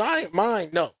don't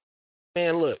mind. No,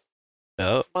 man, look,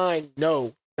 Yep. mine.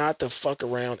 No, not to fuck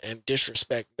around and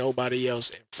disrespect nobody else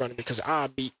in front of me because I'll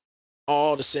beat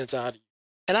all the sense out of you,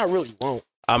 and I really won't.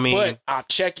 I mean, But I'll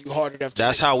check you hard enough.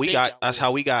 that's how we got. That's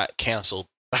how we got canceled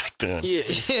back then.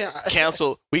 Yeah.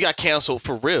 Canceled. We got canceled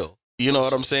for real. You know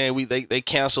what I'm saying? They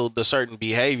canceled the certain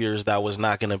behaviors that was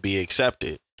not going to be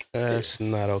accepted. That's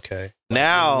not okay.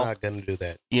 Now, I'm not gonna do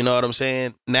that. you know what I'm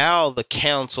saying? Now the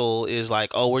council is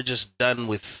like, oh, we're just done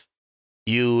with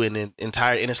you and the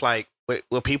entire. And it's like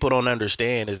what people don't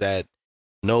understand is that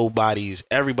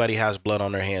everybody has blood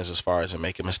on their hands as far as in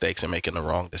making mistakes and making the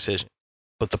wrong decision.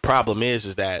 But the problem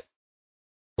is that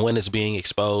when it's being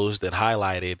exposed and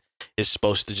highlighted, it's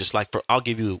supposed to just I'll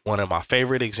give you one of my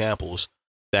favorite examples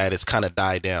that it's kind of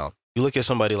died down. You look at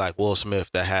somebody like Will Smith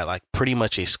that had like pretty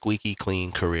much a squeaky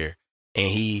clean career, and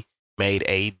he made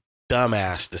a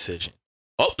dumbass decision.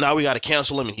 Oh, now we got to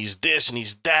cancel him, and he's this and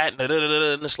he's that, and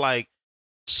it's like,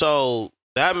 so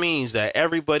that means that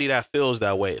everybody that feels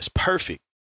that way is perfect.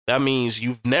 That means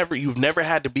you've never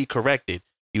had to be corrected.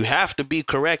 You have to be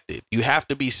corrected. You have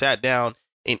to be sat down.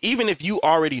 And even if you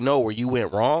already know where you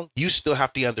went wrong, you still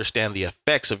have to understand the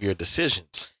effects of your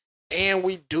decisions. And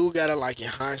we do gotta, like, in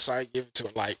hindsight, give it to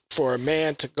it. Like, for a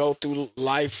man to go through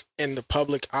life in the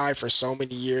public eye for so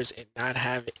many years and not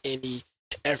have any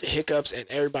hiccups and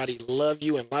everybody love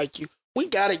you and like you, we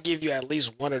gotta give you at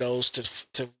least one of those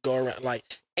to go around. Like,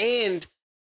 and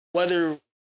whether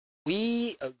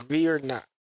we agree or not,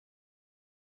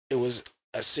 it was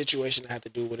a situation that had to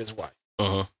do with his wife.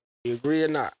 Uh-huh. You agree or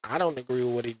not? I don't agree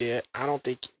with what he did. I don't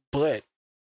think, but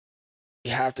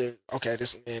you have to. Okay,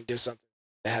 this man did something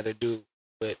that had to do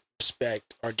with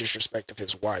respect or disrespect of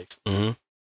his wife. Mm-hmm.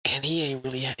 And he ain't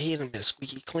been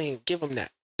squeaky clean. Give him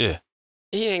that. Yeah.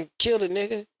 He ain't killed a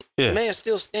nigga. Yeah. The man's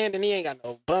still standing. He ain't got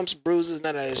no bumps, bruises,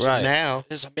 none of that shit. Right. Now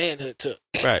It's a manhood took.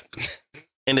 Right.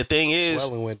 And the thing is,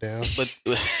 swelling went down.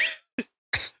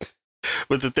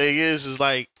 but the thing is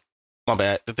like, my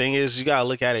bad. The thing is, you gotta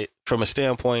look at it from a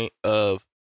standpoint of,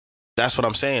 that's what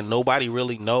I'm saying. Nobody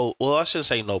really know. Well, I shouldn't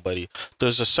say nobody.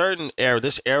 There's a certain era.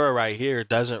 This era right here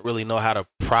doesn't really know how to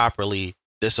properly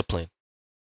discipline.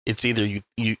 It's either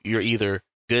you're either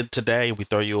good today, we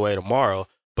throw you away tomorrow,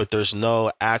 but there's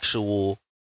no actual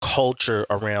culture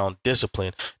around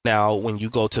discipline. Now, when you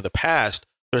go to the past,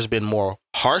 there's been more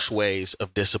harsh ways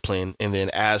of discipline, and then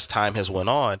as time has went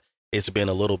on, it's been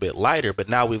a little bit lighter. But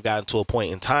now we've gotten to a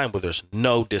point in time where there's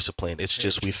no discipline. It's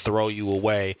just we throw you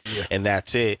away, and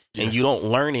that's it. Yeah. And you don't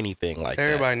learn anything like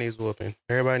Everybody needs whooping.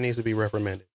 Everybody needs to be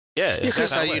reprimanded. that. Yeah,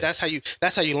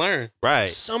 That's how you learn. right.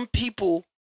 Some people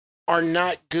are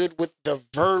not good with the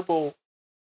verbal,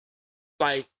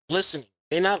 like, listening.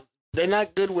 They're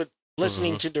not good with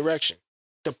listening to direction.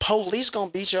 The police gonna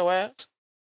beat your ass.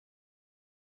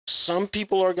 Some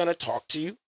people are gonna talk to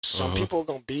you. Some people are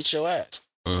gonna beat your ass.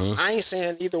 I ain't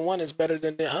saying either one is better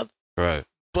than the other. Right.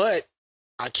 But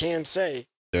I can say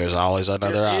There's always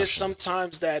another there option. is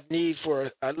sometimes that need for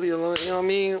you know what I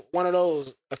mean? One of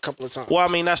those a couple of times. Well, I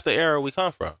mean, that's the era we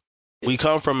come from. We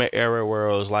come from an era where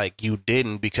it was like you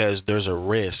didn't because there's a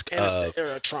risk and of it's the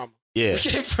era of trauma. yeah. We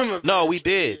came from a No, we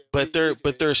did, but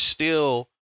there's still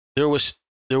there was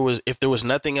if there was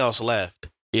nothing else left.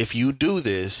 If you do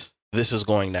this, this is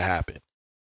going to happen,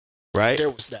 right? There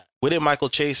was that. What did Michael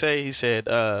Che say? He said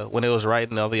when it was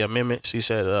writing all the amendments, he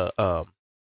said the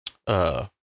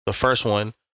first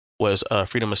one was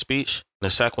freedom of speech. The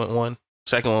second one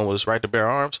was right to bear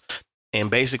arms. And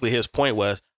basically his point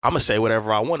was, I'm gonna say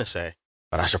whatever I want to say,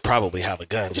 but I should probably have a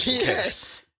gun just in case.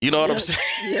 Yes. You know what I'm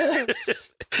saying? Yes.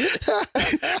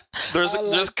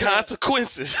 There's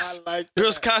consequences. I like that.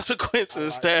 There's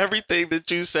consequences to everything that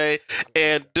you say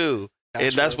and do.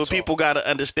 And that's what people got to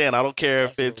understand. I don't care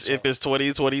if it's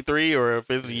 2023 or if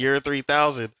it's year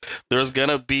 3000. There's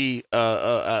gonna be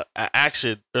a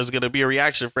action. There's gonna be a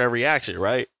reaction for every action,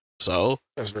 right? So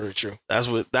that's very true. That's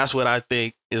what I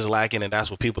think is lacking, and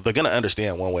that's what they're gonna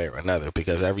understand one way or another,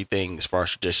 because everything as far as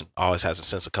tradition always has a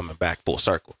sense of coming back full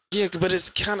circle. Yeah, but it's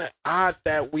kind of odd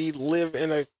that we live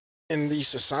in in these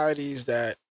societies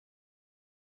that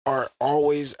are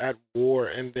always at war,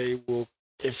 and they will,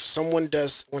 when someone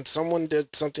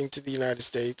did something to the United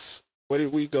States, what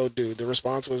did we go do? The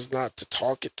response was not to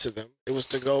talk it to them. It was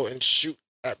to go and shoot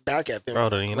back at them. Bro,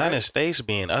 the United States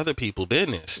being other people's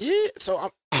business. Yeah, so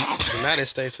The United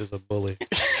States is a bully.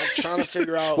 I'm trying to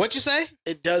figure out. What you say?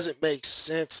 It doesn't make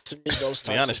sense to me, those types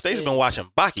The United of States things. been watching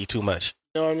Baki too much.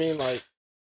 You know what I mean? Like,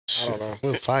 I don't know.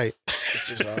 We'll fight. It's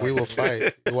just, We will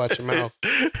fight. You watch your mouth.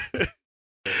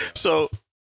 So,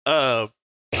 I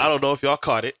don't know if y'all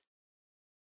caught it.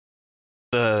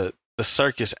 The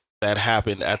circus that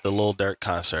happened at the Lil Durk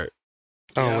concert.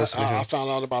 I don't Yeah, listen to him. I found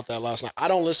out about that last night. I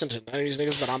don't listen to none of these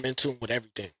niggas, but I'm in tune with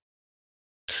everything.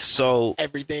 So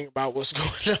Everything about what's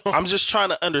going on. I'm just trying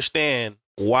to understand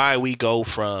why we go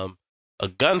from a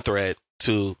gun threat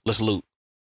to let's loot.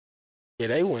 Yeah,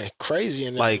 they went crazy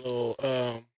in that Like-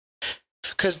 little.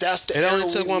 Because that's the It era only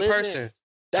took we one live in. person.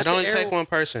 That's It the only era- take one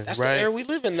person, That's the right? era we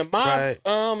live in. The mob, Right.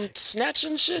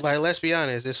 snatching shit. Like, let's be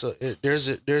honest.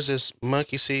 There's this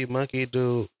monkey see, monkey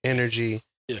do energy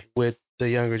with the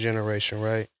younger generation,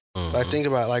 right? Like, think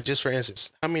about, like, just for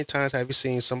instance, how many times have you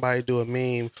seen somebody do a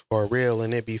meme or a reel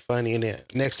and it be funny, and then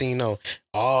next thing you know,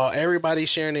 everybody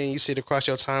sharing it, and you see it across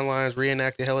your timelines,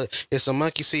 reenact the hell. It's a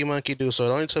monkey see, monkey do. So it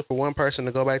only took for one person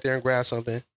to go back there and grab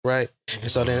something, right? And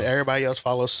so then everybody else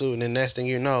follows suit, and then next thing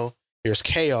you know, there's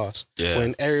chaos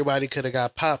when everybody could have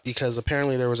got popped because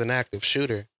apparently there was an active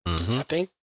shooter. I think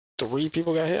 3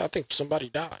 people got hit. I think somebody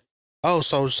died. Oh,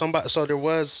 so there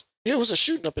was. Yeah, it was a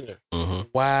shooting up in there.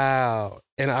 Wow.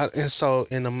 And so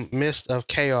in the midst of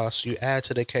chaos, you add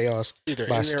to the chaos Either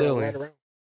by in there or stealing, right around.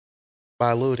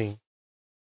 by looting.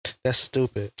 That's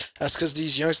stupid. That's because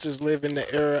these youngsters live in the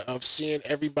era of seeing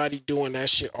everybody doing that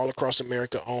shit all across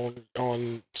America on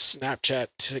Snapchat,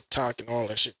 TikTok, and all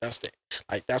that shit. That's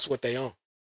what they own.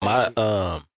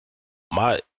 Of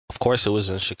course it was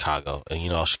in Chicago,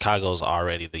 and Chicago's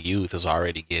already, the youth is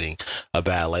already getting a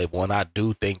bad label, and I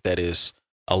do think that is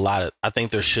I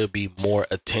think there should be more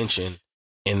attention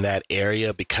in that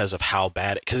area because of how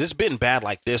bad because it's been bad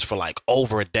like this for like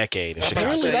over a decade in Chicago.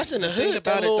 Apparently that's in the The thing hood.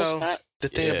 about that it, little though, spot. The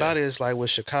thing about it is, like,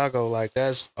 with Chicago, like,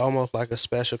 that's almost like a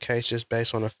special case just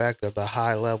based on the fact of the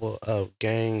high level of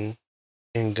gang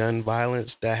and gun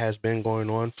violence that has been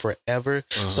going on forever.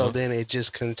 So then it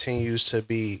just continues to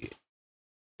be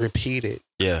repeated.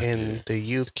 And the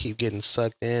youth keep getting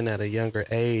sucked in at a younger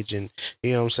age, and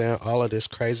you know what I'm saying, all of this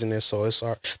craziness. So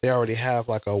they already have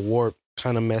like a warped,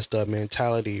 kind of messed up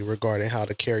mentality regarding how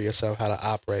to carry yourself, how to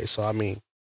operate. So I mean,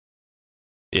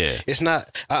 it's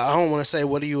not, I don't want to say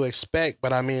what do you expect,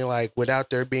 but I mean, like, without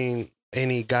there being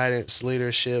any guidance,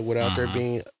 leadership, without there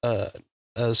being a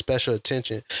special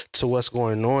attention to what's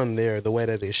going on there the way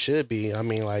that it should be, I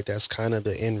mean, like, that's kind of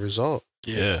the end result.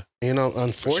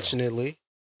 Unfortunately.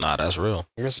 Nah, that's real.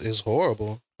 It's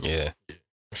horrible. And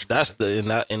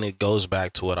it goes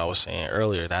back to what I was saying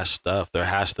earlier. That stuff, there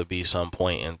has to be some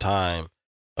point in time,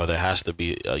 or there has to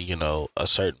be a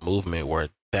certain movement where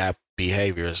that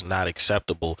behavior is not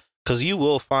acceptable, because you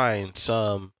will find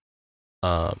some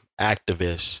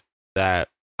activists that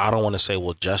I don't want to say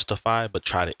will justify, but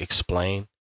try to explain.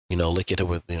 Look at it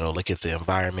with look at the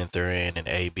environment they're in, and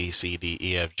A, B, C, D,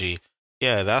 E, F, G.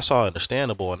 Yeah, that's all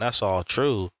understandable and that's all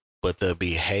true, but the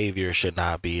behavior should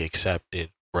not be accepted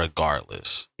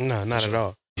regardless. No, not at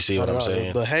all. You see what I'm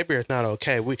saying? The behavior is not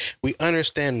okay. We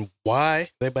understand why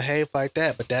they behave like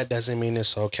that, but that doesn't mean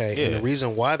it's okay. And the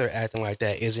reason why they're acting like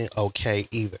that isn't okay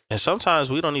either. And sometimes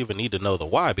we don't even need to know the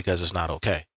why, because it's not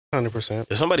okay. 100%.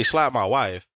 If somebody slapped my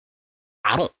wife,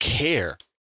 I don't care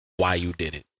why you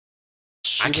did it.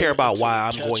 I care about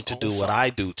why I'm going to do what I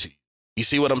do to you. You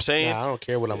see what I'm saying? Nah, I don't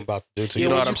care what I'm about to do to you. You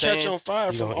know what I'm you saying? catch on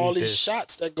fire from all these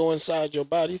shots that go inside your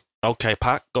body. Okay,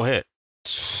 Pac, go ahead.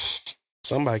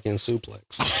 Somebody getting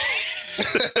suplexed.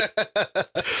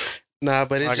 Nah,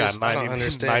 but it's just, I don't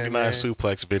understand. 99 man.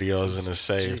 suplex videos in the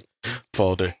save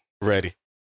folder. Ready.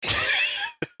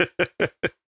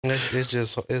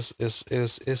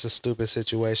 It's a stupid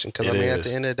situation, because I mean, at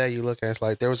the end of the day, you look at it, it's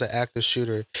like there was an active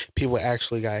shooter, people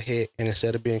actually got hit, and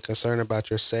instead of being concerned about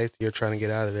your safety, you're trying to get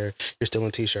out of there, you're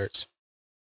stealing t-shirts.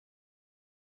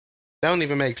 That don't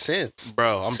even make sense,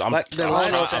 bro. I'm like, the I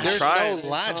don't know if there's there's no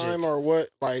logic time or what,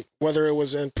 like whether it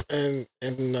was in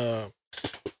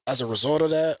as a result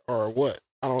of that or what.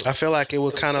 I feel like it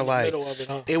was kind of like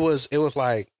it was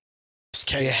like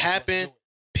it happened,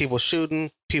 people shooting,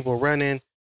 people running,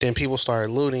 then people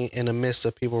started looting in the midst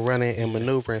of people running and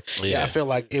maneuvering. I feel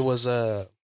like it was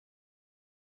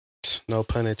no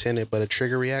pun intended, but a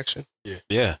trigger reaction.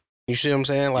 Yeah. You see what I'm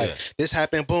saying? Like, Yeah. this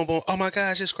happened, boom, boom. Oh my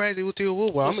gosh, it's crazy. Well,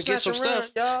 I'm going to get some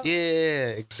stuff. Y'all. Yeah,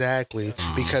 exactly.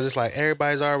 Mhm. Because it's like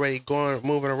everybody's already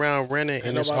moving around, renting,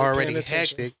 and it's nobody already paying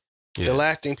attention. hectic. Yeah. The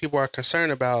last thing people are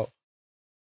concerned about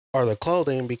are the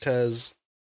clothing because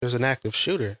there's an active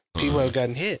shooter. People Mhm. have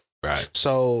gotten hit. Right.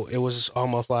 So it was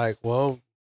almost like, well,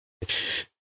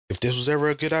 if this was ever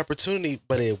a good opportunity,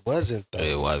 but it wasn't though.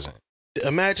 It wasn't.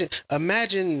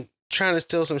 Imagine trying to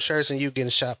steal some shirts and you getting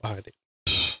shot behind it.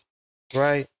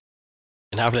 Right?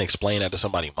 And having to explain that to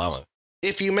somebody's mama.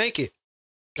 If you make it.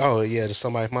 Oh yeah, to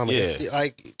somebody's mama. Yeah.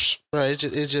 Like, right,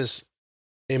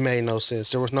 it made no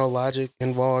sense. There was no logic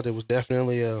involved. It was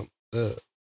definitely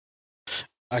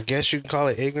I guess you can call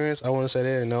it ignorance. I want to say they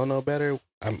didn't know no better,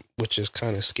 which is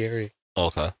kind of scary.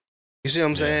 Okay. You see what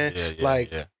I'm saying?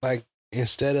 Yeah. Like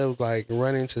instead of like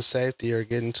running to safety or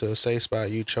getting to a safe spot,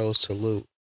 you chose to loot.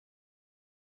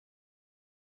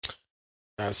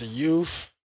 As a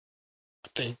youth, I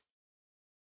think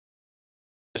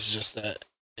it's just that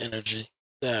energy,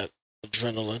 that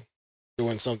adrenaline,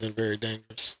 doing something very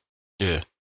dangerous. Yeah.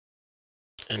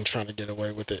 And trying to get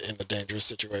away with it in a dangerous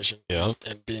situation. Yeah.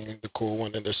 And being the cool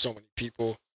one. And there's so many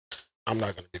people. I'm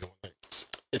not going to be the one.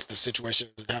 If the situation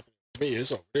isn't happening to me,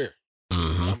 it's over there.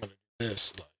 Mm-hmm. I'm going to do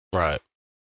this. Like, Right.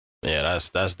 Yeah, that's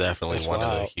definitely That's one of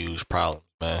wild. the huge problems,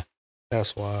 man.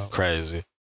 That's wild. Crazy.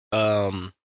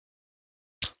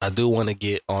 I do want to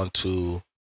get onto,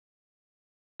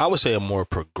 I would say, a more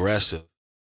progressive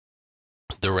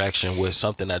direction with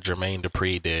something that Jermaine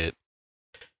Dupri did.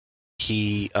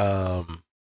 He,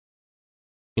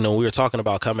 we were talking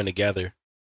about coming together,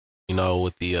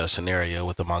 with the scenario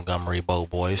with the Montgomery Boat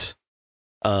Boys.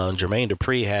 Jermaine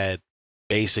Dupri had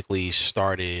basically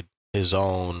started his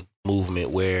own movement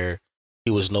where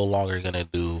he was no longer going to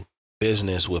do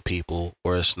business with people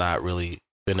where it's not really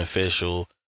beneficial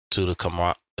to the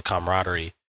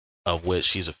camaraderie of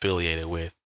which he's affiliated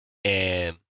with.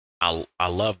 And I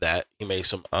love that. He made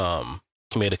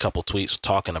a couple tweets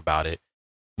talking about it.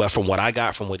 But from what I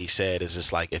got from what he said is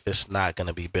it's like, if it's not going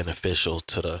to be beneficial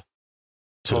to the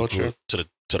Culture. to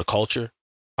the culture,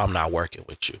 I'm not working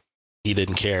with you. He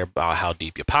didn't care about how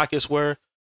deep your pockets were.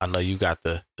 I know you got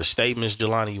the statements,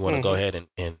 Jelani. You want to go ahead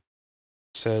and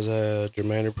says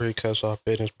Jermaine Dupri cuts off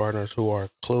business partners who are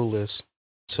clueless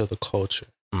to the culture.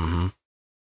 Mm-hmm.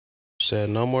 Said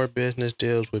no more business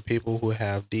deals with people who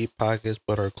have deep pockets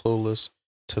but are clueless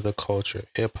to the culture.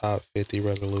 Hip Hop 50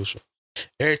 Resolution.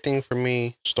 Everything for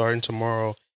me starting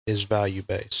tomorrow is value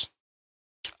based.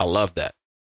 I love that.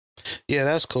 Yeah,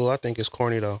 that's cool. I think it's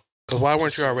corny though. Because why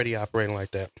weren't you already operating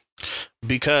like that?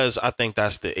 Because I think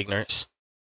that's the ignorance.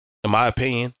 In my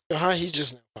opinion. how he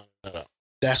just now found that out?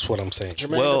 That's what I'm saying.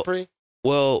 Jermaine Dupri?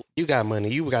 Well, You got money.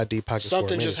 You got deep pockets.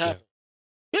 Something for a just minute happened.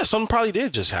 yeah, something probably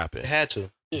did just happen. It had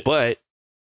to. But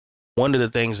one of the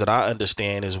things that I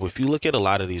understand is if you look at a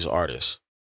lot of these artists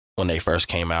when they first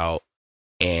came out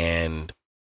and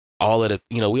all of the,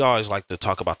 we always like to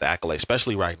talk about the accolades,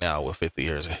 especially right now with 50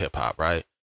 years of hip hop, right?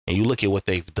 And you look at what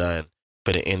they've done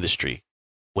for the industry.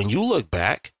 When you look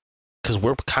back, because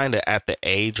we're kind of at the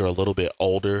age or a little bit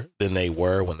older than they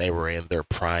were when they were in their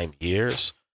prime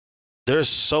years, there's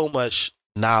so much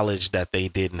knowledge that they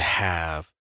didn't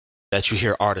have that you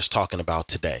hear artists talking about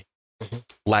today. Mm-hmm.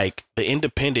 Like the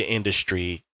independent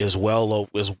industry is well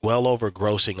over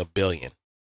grossing $1 billion,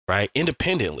 right?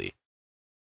 Independently,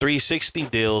 360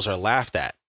 deals are laughed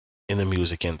at in the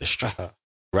music industry,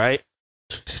 right?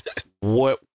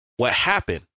 What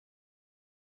happened?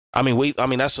 I mean,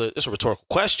 it's a rhetorical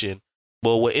question,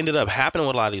 but what ended up happening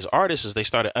with a lot of these artists is they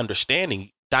started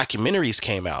understanding. Documentaries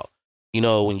came out.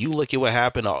 When you look at what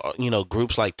happened,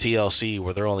 groups like TLC,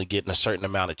 where they're only getting a certain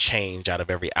amount of change out of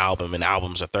every album, and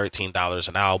albums are $13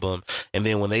 an album. And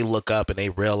then when they look up and they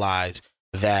realize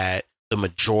that the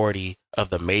majority of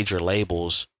the major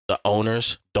labels, the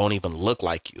owners, don't even look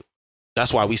like you.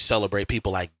 That's why we celebrate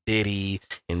people like Diddy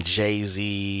and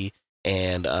Jay-Z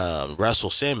and Russell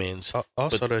Simmons.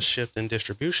 Also, the shift in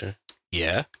distribution.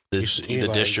 Yeah, the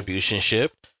like, distribution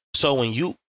shift. So when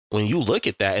you look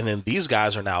at that, and then these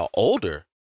guys are now older,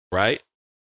 right?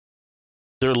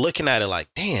 They're looking at it like,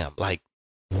 damn, like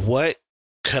what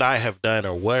could I have done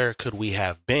or where could we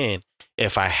have been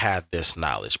if I had this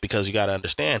knowledge? Because you got to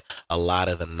understand, a lot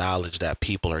of the knowledge that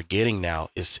people are getting now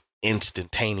is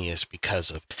instantaneous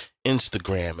because of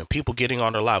Instagram and people getting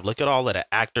on their live. Look at all of the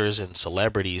actors and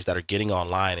celebrities that are getting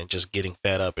online and just getting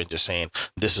fed up and just saying,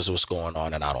 this is what's going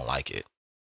on and I don't like it.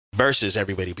 Versus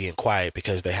everybody being quiet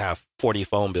because they have 40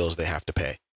 phone bills they have to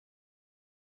pay.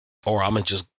 Or I'm gonna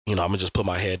just put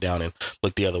my head down and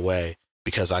look the other way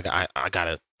because I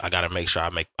gotta make sure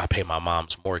I pay my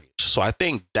mom's mortgage. So I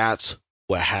think that's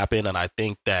what happened. And I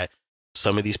think that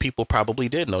some of these people probably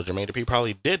did know. Jermaine Dupri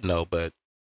probably did know, but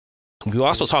you're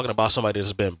also talking about somebody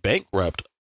that's been bankrupt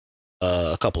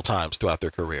a couple times throughout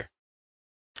their career.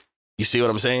 You see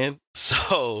what I'm saying?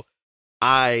 So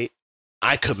I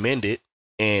commend it,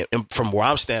 and from where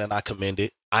I'm standing, I commend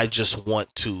it. I just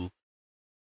want to.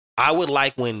 I would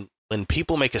like when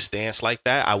people make a stance like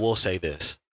that. I will say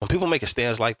this: when people make a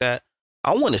stance like that,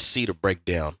 I want to see the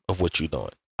breakdown of what you're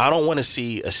doing. I don't want to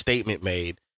see a statement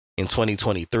made in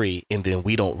 2023 and then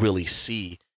we don't really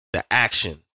see the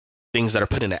action, things that are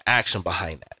put into action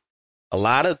behind that. A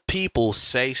lot of people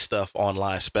say stuff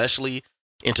online, especially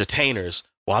entertainers.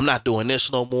 Well, I'm not doing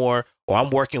this no more, or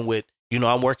I'm working with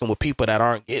people that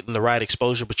aren't getting the right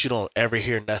exposure, but you don't ever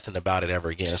hear nothing about it ever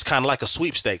again. It's kind of like a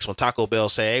sweepstakes when Taco Bell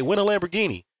say, hey, win a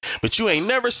Lamborghini. But you ain't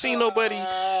never seen nobody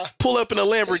pull up in a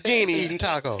Lamborghini eating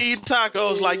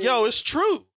tacos. Like, yo, it's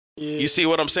true. Yeah. You see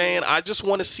what I'm saying? I just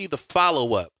want to see the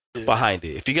follow-up behind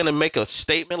it. If you're going to make a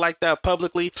statement like that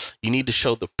publicly, you need to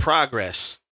show the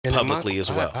progress publicly as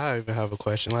well. I even have a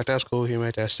question. Like, that's cool he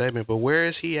made that statement, but where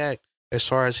is he at as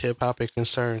far as hip-hop is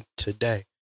concerned today?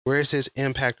 Where is his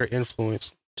impact or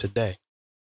influence today?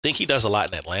 I think he does a lot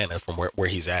in Atlanta from where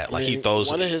he's at. Like, he throws...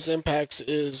 One of his impacts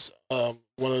is one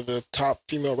of the top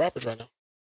female rappers right now.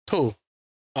 Who?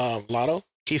 Lotto.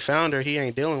 He found her. He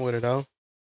ain't dealing with her, though.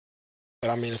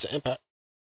 But, I mean, it's an impact.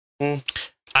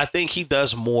 I think he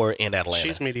does more in Atlanta.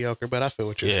 She's mediocre, but I feel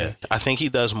what you're saying. I think he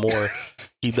does more.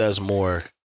 He does more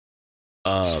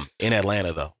in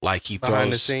Atlanta, though. Like, he throws...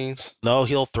 Behind the scenes? No,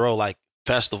 he'll throw, like,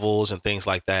 festivals and things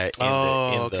like that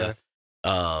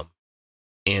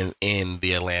in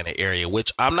the Atlanta area,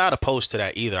 which I'm not opposed to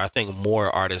that either. I think more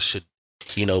artists should,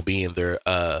 be in their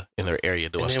area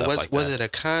doing stuff like that. Was it a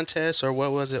contest or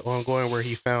what was it ongoing where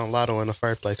he found Lotto in the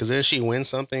first place? Because didn't she win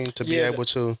something to be able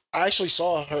to? I actually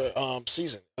saw her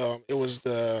season. It was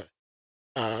the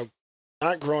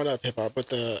not growing up hip hop, but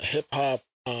the hip hop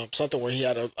something where he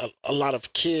had a lot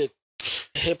of kid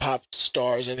hip hop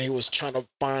stars, and he was trying to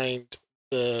find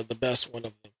the best one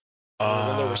of them.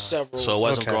 And there were several. So it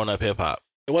wasn't growing up hip hop.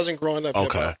 It wasn't growing up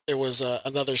hip hop. It was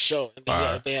another show, and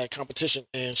they had competition,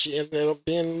 and she ended up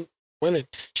winning.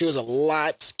 She was a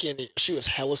lot skinny. She was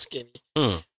hella skinny,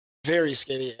 very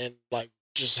skinny, and like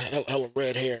just hella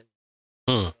red hair.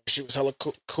 She was hella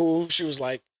cool. She was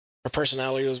like, her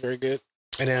personality was very good.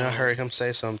 And then I heard him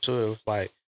say something too. It was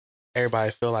like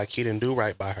everybody feel like he didn't do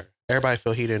right by her. Everybody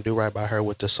feel he didn't do right by her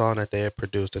with the song that they had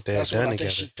produced, that they had done together.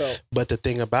 She felt. But the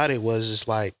thing about it was just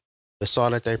like the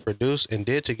song that they produced and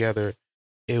did together,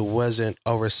 it wasn't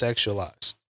over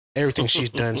sexualized. Everything she's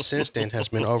done since then has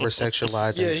been over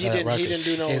sexualized. Yeah, he didn't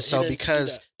do no. And so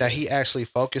because that he actually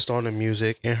focused on the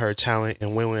music and her talent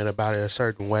and went about it a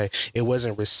certain way, it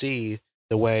wasn't received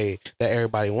the way that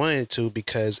everybody wanted to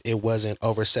because it wasn't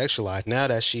over sexualized. Now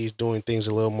that she's doing things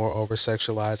a little more over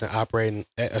sexualized and operating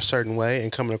a certain way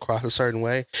and coming across a certain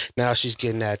way, now she's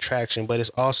getting that traction. But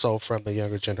it's also from the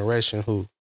younger generation who,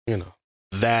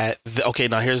 okay,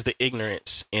 now here's the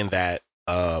ignorance in that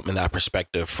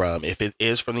perspective, from if it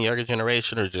is from the younger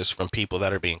generation or just from people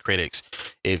that are being critics.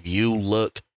 If you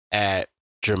look at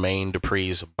Jermaine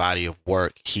Dupri's body of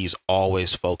work, he's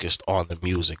always focused on the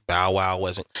music. Bow Wow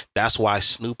wasn't. That's why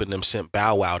Snoop and them sent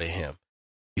Bow Wow to him.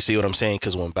 You see what I'm saying?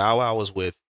 Because when Bow Wow was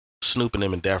with Snoop and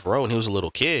them in Death Row and he was a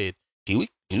little kid, he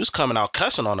was coming out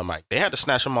cussing on the mic. They had to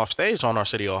snatch him off stage on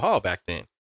Arsenio Hall back then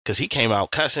because he came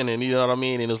out cussing, and you know what I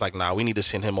mean? And it was like, nah, we need to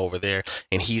send him over there.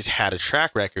 And he's had a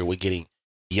track record with getting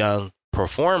young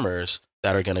performers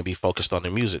that are going to be focused on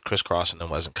the music. Chris Cross and them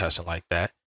wasn't cussing like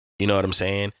that. You know what I'm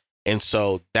saying? And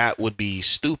so that would be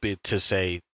stupid to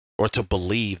say or to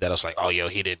believe that it's like, oh, yo,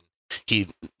 he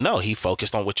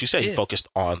focused on what you said. Yeah. He focused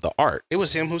on the art. It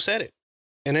was him who said it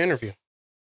in the interview.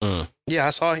 Yeah,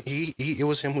 I saw it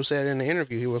was him who said it in the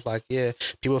interview. He was like, yeah,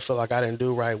 people feel like I didn't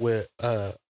do right with,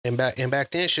 and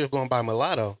back then she was going by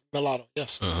Mulatto. Mulatto,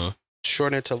 yes.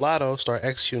 Shorten it to Lotto, start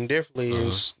executing differently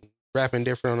and rapping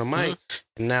different on the mic.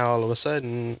 And now all of a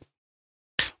sudden.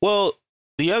 Well,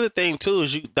 the other thing too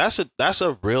is that's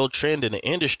a real trend in the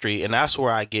industry, and that's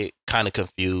where I get kind of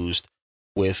confused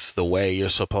with the way you're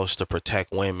supposed to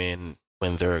protect women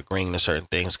when they're agreeing to certain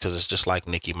things, because it's just like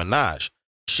Nicki Minaj.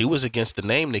 She was against the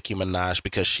name Nicki Minaj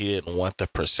because she didn't want the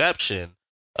perception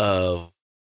of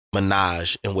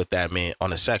Minaj and what that meant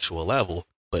on a sexual level,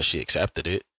 but she accepted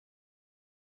it.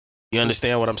 You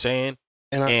understand what I'm saying?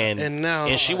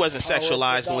 And she wasn't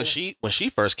sexualized when she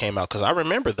first came out, because I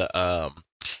remember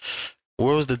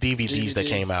where was the DVDs that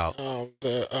came out?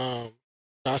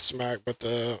 Not Smack, but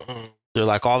they're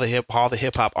like all the hip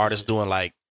hop artists doing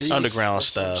like beef underground or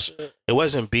some stuff. shit. It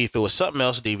wasn't beef. It was something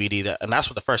else DVD and that's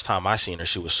what the first time I seen her.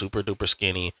 She was super duper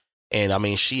skinny. And I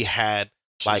mean, she had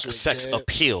like was sex dead.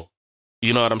 appeal.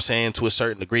 You know what I'm saying? To a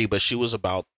certain degree, but she was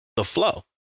about the flow.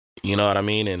 You know what I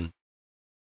mean? And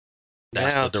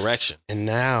that's Now- the direction. And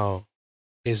now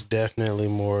it's definitely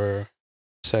more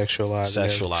sexualized.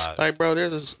 Sexualized. Like, bro,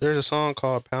 there's a song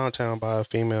called Pound Town by a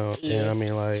female, and Yeah. I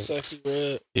mean, like, Sexy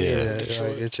Red. Yeah. like,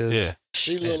 Detroit. it just, Yeah.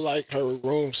 She looked like her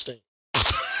room stink.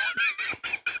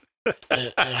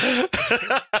 And-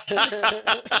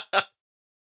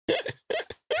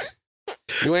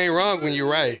 you ain't wrong when you're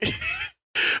right.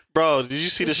 Bro, did you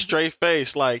see the straight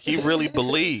face? Like, he really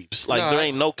believes. Like, No, there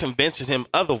ain't no convincing him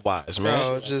otherwise, man.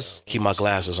 Bro, it's just, Keep my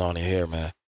glasses on in here,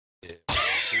 man.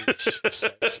 she's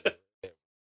sexy.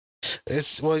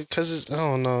 it's, well, because it's, I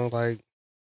don't know, like,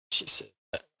 She said,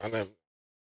 I never.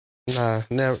 nah,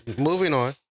 never. Moving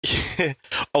on.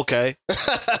 Okay.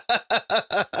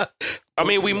 I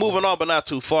mean, we moving on, but not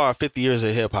too far. 50 years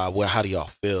of hip hop. Well, how do y'all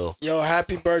feel? Yo,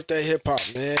 happy birthday, hip hop,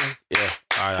 man. Yeah.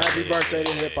 All right. Happy birthday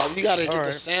to hip hop. You gotta get All the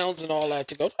right. sounds and all that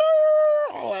to go.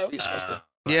 All that. We supposed to.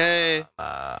 Yay.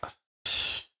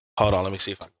 Hold on. Let me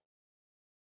see if I.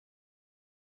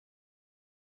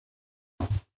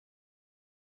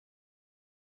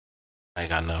 I ain't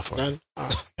got enough for you. None.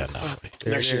 Got enough for you.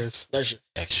 There Next it year. is. Next year.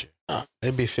 Next year.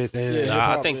 It'd be fit. Yeah.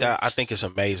 Nah, hip-hop, I think it's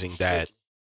amazing that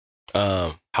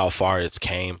how far it's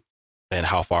came and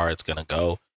how far it's gonna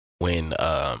go when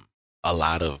a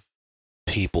lot of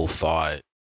people thought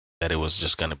that it was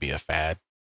just gonna be a fad.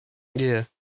 Yeah,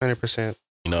 100%.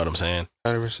 You know what I'm saying?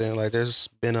 100%. Like, there's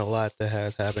been a lot that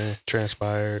has happened,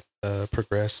 transpired,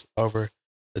 progressed over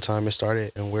the time it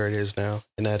started and where it is now,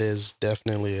 and that is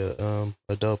definitely a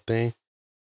dope thing.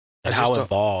 And I how just don't-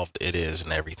 involved it is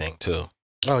and everything too.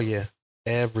 Oh yeah,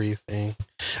 everything.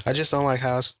 I just don't like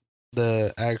how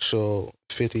the actual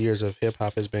 50 years of hip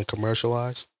hop has been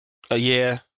commercialized.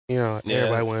 Yeah. You know, Yeah.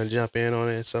 everybody want to jump in on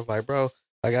it and stuff. Like, bro,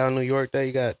 like out in New York,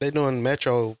 they doing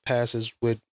metro passes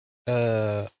with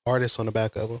artists on the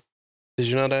back of them. Did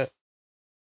you know that?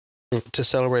 To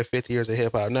celebrate 50 years of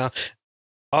hip hop. Now,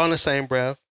 all in the same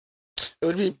breath, It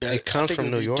would be better. It comes I think from it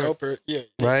would New be York. Doper. Yeah.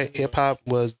 right? Hip hop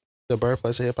was the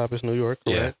birthplace of hip hop is New York,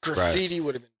 Yeah. correct? Graffiti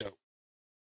would have been dope.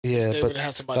 Yeah, They but would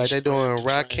have somebody like they doing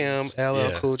spraying the Rakim, trains. LL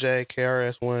Yeah. Cool J,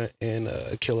 KRS-One,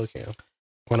 and Killer Cam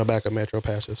on the back of metro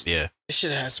passes. Yeah. They should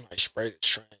have had somebody spray the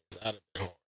trains. That'd have been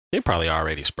hard. They probably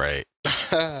already sprayed. They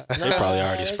probably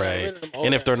already they got sprayed. rid of them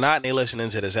And if they're old not and they listening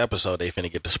to this episode, they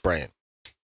finna get to spraying.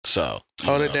 So you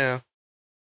Hold know. it down.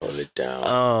 Hold it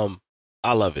down.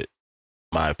 I love it.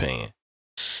 My opinion.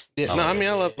 Yeah, Oh, no, I mean,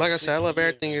 I love, Yeah, like I said, I love 50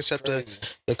 everything years is except crazy.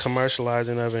 the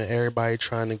commercializing of it and everybody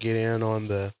trying to get in on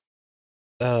the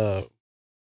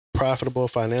profitable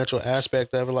financial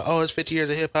aspect of it. Like, oh, it's 50 years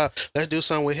of hip hop. Let's do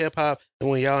something with hip hop. And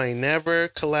when y'all ain't never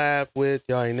collabed with,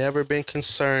 y'all ain't never been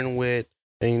concerned with,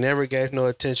 and you never gave no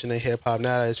attention to hip hop,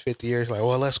 now that it's 50 years, like,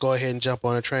 well, let's go ahead and jump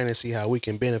on a train and see how we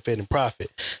can benefit and profit.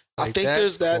 I Like, think that's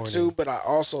there's that corny. too, but I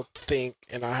also think,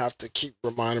 and I have to keep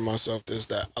reminding myself this,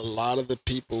 that a lot of the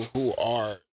people who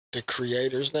are the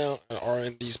creators now and are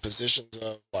in these positions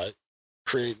of like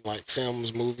creating like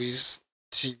films, movies,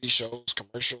 TV shows,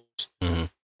 commercials, Mhm.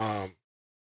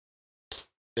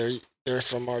 they're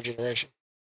from our generation.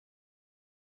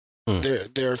 Hmm. They're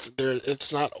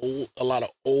it's not old, a lot of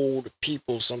old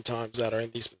people sometimes that are in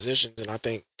these positions, and I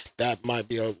think that might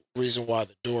be a reason why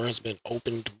the door has been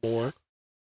opened more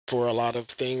for a lot of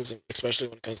things, especially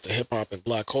when it comes to hip hop and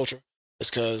black culture. It's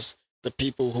because the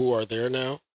people who are there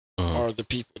now Mhm. are the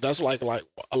people. That's like a lot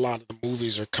of the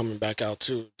movies are coming back out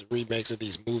too. The remakes of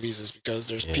these movies is because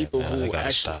there's Yeah, people man, they who gotta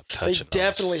actually stop they touching those.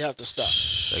 definitely have to stop.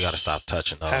 They gotta stop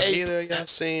touching those. Have Hey. either of y'all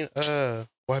seen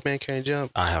White Man Can't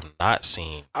Jump? I have not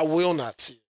seen. I will not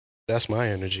see it. That's my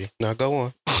energy. Now go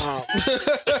on.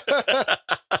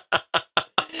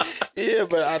 Yeah,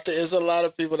 but I think there's a lot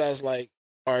of people that's like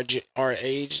our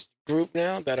age group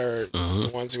now that are Mhm. the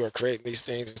ones who are creating these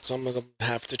things, and some of them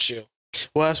have to chill.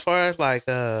 Well, as far as like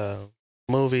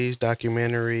movies,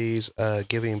 documentaries,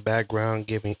 giving background,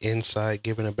 giving insight,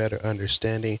 giving a better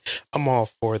understanding, I'm all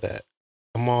for that.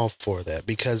 I'm all for that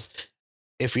because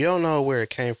if you don't know where it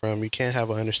came from, you can't have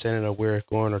an understanding of where it's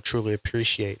going or truly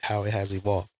appreciate how it has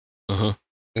evolved. Mhm.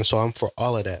 And so I'm for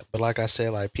all of that. But like I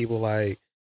said, like people like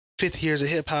 50 years of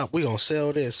hip hop, we gonna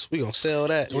sell this, we gonna sell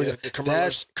that. Yeah, the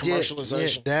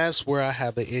commercialization. Yeah, that's where I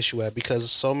have the issue at because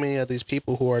so many of these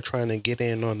people who are trying to get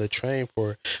in on the train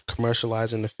for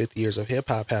commercializing the 50 years of hip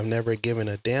hop have never given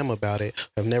a damn about it,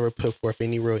 have never put forth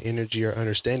any real energy or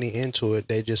understanding into it.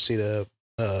 They just see the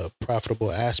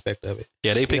profitable aspect of it.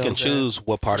 Yeah, they pick and choose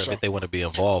what part of it they want to be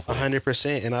involved with.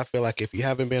 100%. And I feel like if you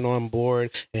haven't been on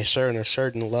board and sharing a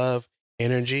certain love,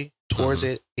 energy towards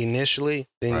it initially,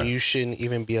 then you shouldn't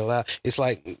even be allowed. It's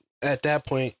like at that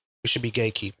point, it should be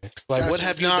gatekeeping. Like, what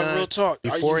have you done real talk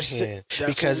beforehand?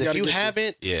 Because if you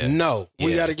haven't, no.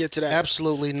 We got to get to that.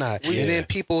 Absolutely not. And then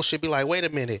people should be like, wait a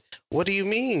minute, what do you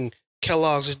mean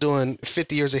Kellogg's is doing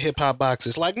 50 years of hip hop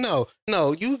boxes? Like, no,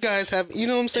 you guys have, you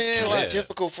know what I'm saying? It's kind of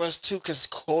difficult for us too, because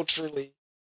culturally,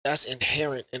 that's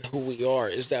inherent in who we are,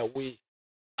 is that we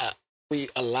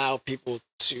allow people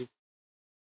to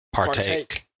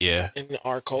partake in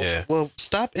our culture. Yeah. Well,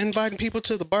 stop inviting people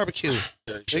to the barbecue.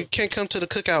 They can't come to the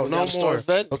cookout no more.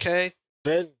 Okay?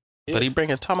 But he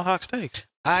bringing tomahawk steaks.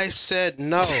 I said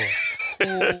no. Who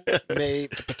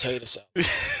made the potato salad?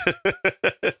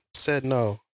 Said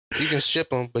no. You can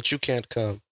ship them, but you can't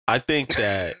come. I think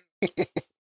that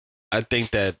I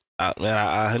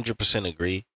 100%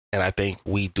 agree, and I think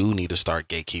we do need to start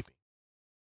gatekeeping.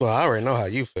 Well, I already know how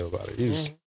you feel about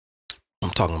it. I'm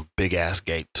talking big ass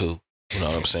gate too. You know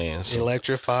what I'm saying? So,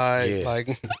 electrified, like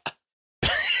 50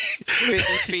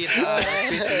 feet high,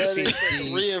 50 feet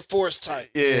deep. Reinforced type.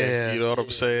 Yeah, you know what I'm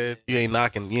saying? You ain't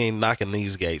knocking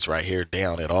these gates right here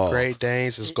down at all. Great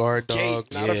Danes is guard dogs. Gate,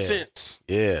 not a fence.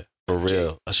 Yeah, for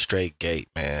real. A straight gate,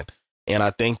 man. And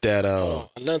I think that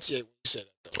enunciate when you said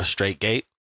it though. A straight gate?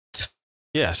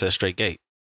 Yeah, I said straight gate.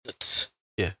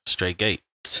 Yeah, straight gate.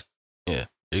 Yeah,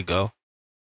 there you go.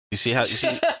 You see how you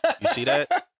see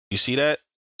that? You see that?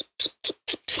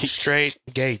 Straight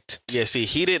gate. Yeah, see,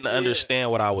 he didn't understand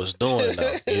what I was doing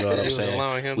though. You know what I'm saying?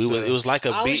 It was like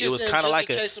a beat. It was kind of like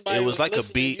a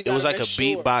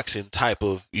beatboxing type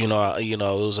of, it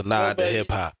was a nod to hip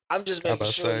hop. I'm just making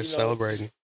sure,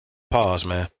 celebrating. Pause,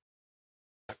 man.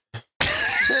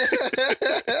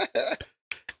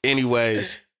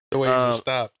 Anyways, the way you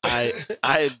stopped. I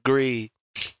agree.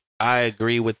 I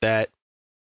agree with that.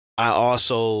 I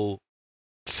also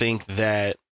think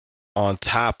that on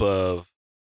top of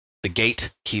the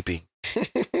gatekeeping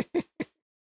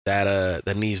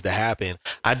that needs to happen,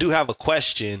 I do have a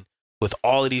question with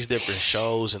all of these different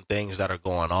shows and things that are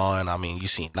going on. I mean, you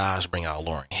see Nas bring out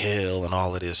Lauryn Hill and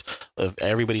all of this.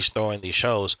 Everybody's throwing these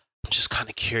shows. I'm just kind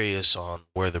of curious on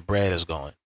where the bread is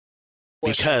going.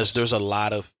 Because there's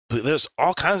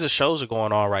all kinds of shows are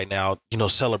going on right now,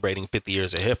 celebrating 50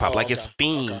 years of hip hop. It's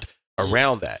themed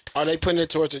around that. Are they putting it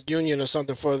towards a union or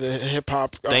something for the hip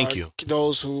hop? Thank you.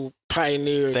 Those who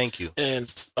pioneered. Thank you. And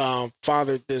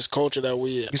fathered this culture that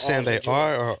we. You saying they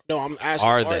are? Or? No, I'm asking.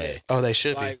 Are they? Oh, they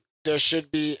should be. There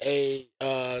should be a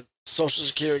Social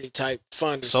Security type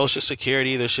fund. Social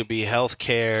Security. There should be health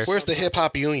care. Where's the hip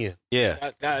hop union? Yeah,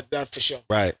 that for sure.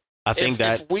 Right. I think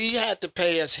if we had to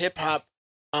pay as hip hop,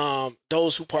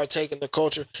 those who partake in the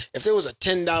culture, if there was a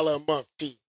 $10 a month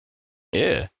fee.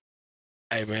 Yeah.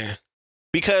 Hey man.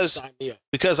 Because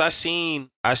I seen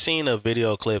a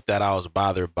video clip that I was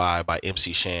bothered by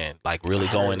MC Shan, like really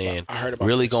going in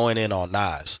on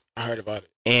Nas. I heard about it.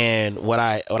 And what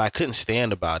I couldn't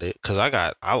stand about it, because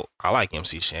I like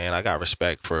MC Shan. I got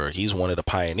respect he's one of the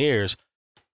pioneers.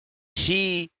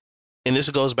 And this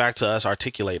goes back to us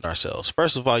articulating ourselves.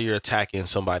 First of all, you're attacking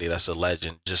somebody that's a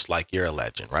legend, just like you're a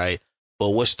legend, right? But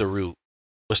what's the root?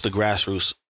 What's the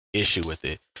grassroots issue with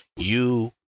it?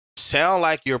 You sound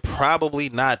like you're probably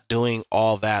not doing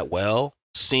all that well,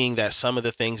 seeing that some of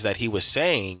the things that he was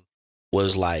saying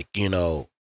was like,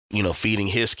 feeding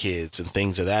his kids and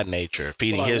things of that nature,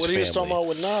 feeding his family. What he was talking about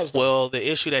with Nas? Well,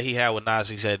 the issue that he had with Nas,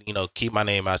 he said, keep my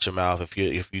name out your mouth if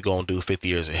you're going to do 50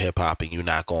 years of hip hop and you're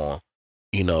not going to,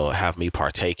 have me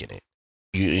partake in it.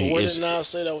 What did Nas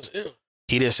say that was ill?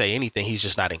 He didn't say anything. He's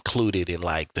just not included in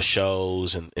like the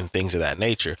shows and things of that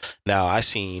nature. Now, I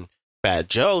seen Fat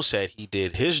Joe said he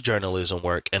did his journalism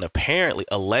work, and apparently,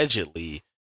 allegedly,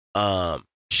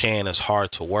 Shan is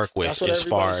hard to work with as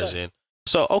far as in.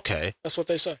 So, okay. That's what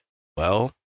they say.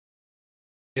 Well,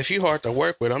 if you hard to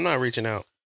work with, I'm not reaching out.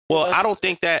 Well, I don't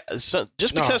think that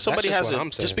because somebody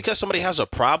has a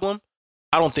problem,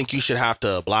 I don't think you should have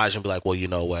to oblige and be like, well, you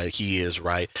know what, he is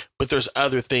right. But there's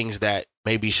other things that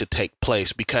maybe should take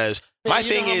place, because my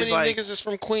thing is like, how many niggas is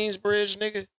from Queensbridge,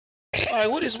 nigga? All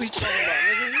right, what is we talking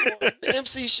about, nigga? The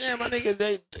MC Shan, my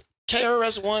nigga,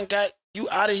 KRS-One got you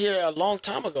out of here a long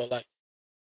time ago, like.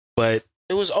 But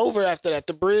it was over after that.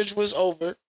 The bridge was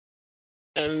over,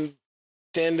 and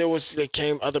then they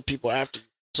came other people after you.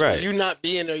 So right. You not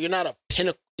being there, you're not a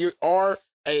pinnacle. He's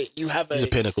a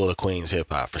pinnacle of Queens hip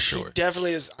hop for sure. He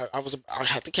definitely is. I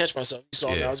had to catch myself. You saw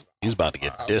me. He's about to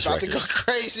get this record. About to go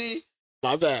crazy.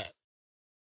 My bad.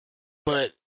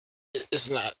 But it's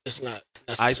not necessary.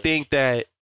 I think that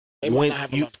They might not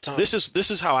have enough time. This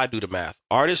is how I do the math.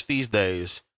 Artists these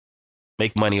days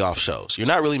make money off shows. You're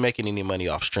not really making any money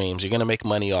off streams. You're gonna make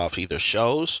money off either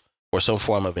shows or some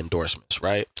form of endorsements,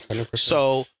 right? 100%.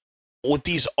 So with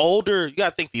these older, you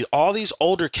gotta think all these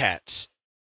older cats,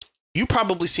 you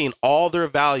probably seen all their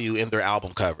value in their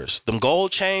album covers. Them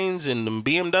gold chains and them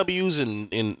BMWs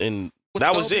and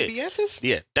that was it. BBSs?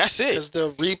 Yeah, that's it. Because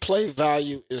the replay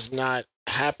value is not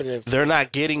happening. They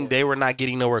were not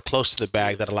getting nowhere close to the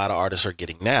bag that a lot of artists are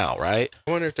getting now, right?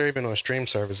 I wonder if they're even on stream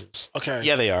services. Okay.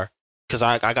 Yeah, they are. Because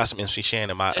I got some MC Shan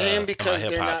in my and because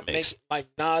in my they're hip-hop not mix. making, like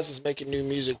Nas is making new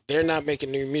music. They're not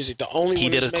making new music. The only He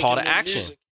one did who's a call making to new action.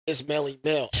 music is Melly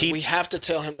Mel. We have to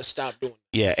tell him to stop doing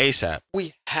it. Yeah, ASAP.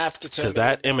 We have to tell him.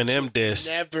 Because that Eminem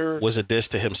diss was a diss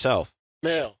to himself.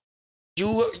 Mel.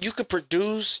 You could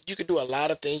produce. You could do a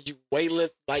lot of things. You weightlift.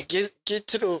 Like get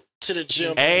to the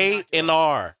gym.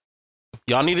 A&R.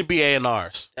 Y'all need to be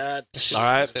A&Rs. All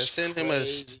right. Send him a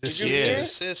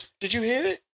assist. Did you hear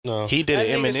it? No. He did an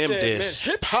Eminem diss.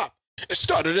 Hip hop. It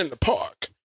started in the park.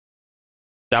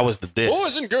 That was the diss.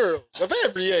 Boys and girls of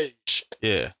every age.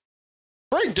 Yeah.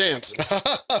 Break dancing.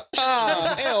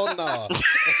 Hell no.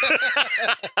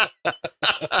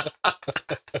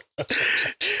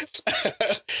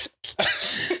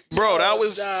 Bro, that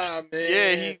was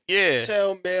man. Yeah.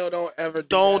 Tell Mel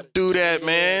don't do that,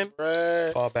 man.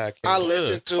 Bruh. Fall back. I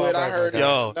listened to it. I heard it.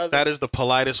 Yo, that is the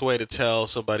politest way to tell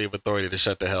somebody of authority to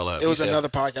shut the hell up. It was another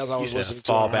podcast I was listening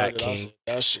to. Fall back, King.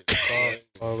 That shit.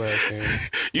 Fall back, King.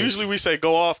 Usually we say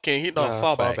go off, King. He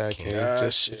fall back, King.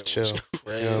 Just chill.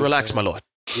 Relax, my lord.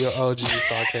 You're OG,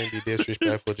 so I can't be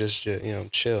disrespectful. Just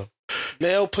chill.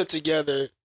 Mel put together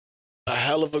a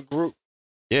hell of a group.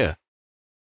 Yeah.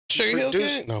 Sugar Hill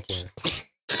Gang? No, I'm playing.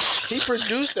 He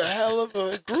produced a hell of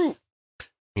a group.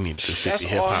 We need to do 50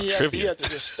 hip hop trivia. He had to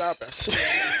just stop at.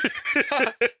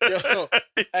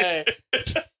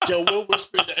 Yo, we'll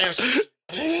whisper the answer.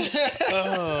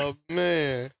 Oh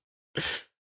man.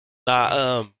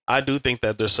 I do think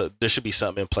that there should be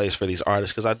something in place for these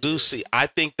artists because I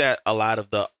think that a lot of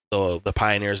the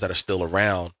pioneers that are still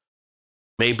around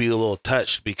may be a little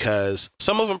touched because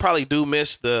some of them probably do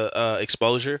miss the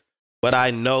exposure, but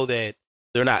I know that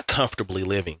they're not comfortably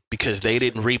living because they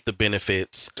didn't reap the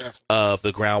benefits of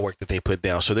the groundwork that they put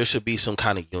down. So there should be some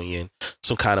kind of union,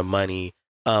 some kind of money.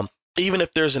 Even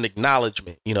if there's an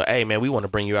acknowledgement, hey man, we want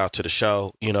to bring you out to the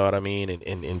show, you know what I mean?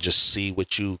 And just see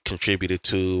what you contributed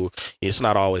to. It's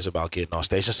not always about getting on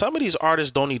stage. And some of these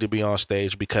artists don't need to be on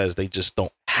stage because they just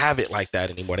don't have it like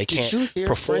that anymore. They can't Did you hear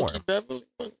perform. Frankie Beverly?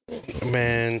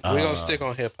 Man, we're gonna stick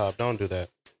on hip hop. Don't do that.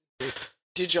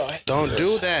 Did y'all? Don't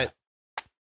do that.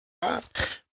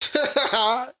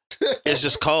 It's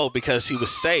just cold because he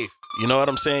was safe. You know what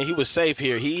I'm saying? He was safe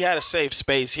here. He had a safe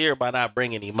space here by not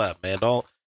bringing him up, man. Don't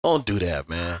do that,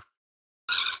 man.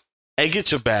 Hey,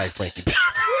 get your bag, Frankie.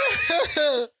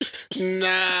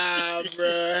 Nah,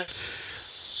 bruh.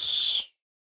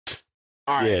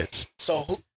 All right. Yeah.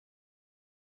 So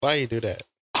why you do that?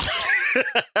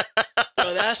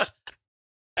 Yo, that's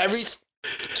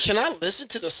Can I listen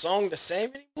to the song the same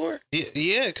anymore?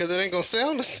 Yeah, because it ain't gonna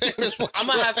sound the same as what I'm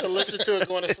gonna have to listen to it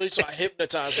going to sleep, so I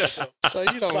hypnotize myself. So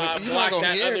you're not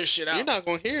gonna hear other shit out. You're not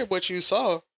gonna hear what you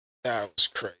saw. That was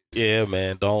crazy. Yeah,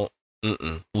 man. Don't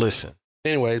listen.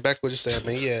 Anyway, back to what you said,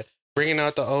 man. Yeah, bringing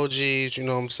out the OGs. You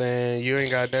know what I'm saying? You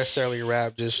ain't got necessarily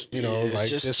rap. Just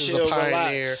just this is a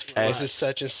pioneer. Relax. This is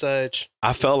such and such.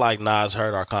 I felt like Nas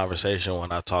heard our conversation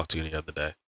when I talked to you the other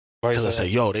day. Because I said,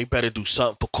 yo, they better do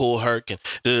something for Kool Herc and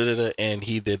and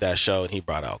he did that show and he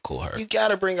brought out Kool Herc. You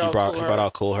gotta bring out Kool Herc. He brought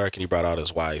out Kool Herc and he brought out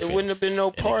his wife. It wouldn't have been no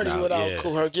party without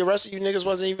Kool Herc. The rest of you niggas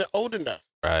wasn't even old enough.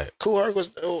 Right. Kool Herc was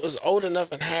old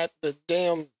enough and had the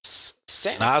damn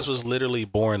sound. Nas was literally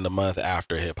born the month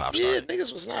after hip hop started. Yeah,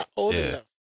 niggas was not old enough.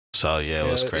 So it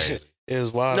was crazy. It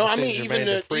was wild. No, I mean even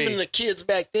the kids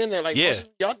back then. They're like,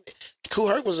 y'all. Kool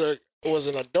Herc was an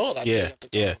adult. I think, at the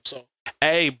time. So.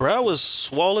 Hey, bro was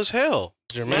swole as hell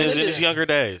in his younger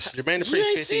days. Jermaine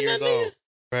Dupri, 50 years old,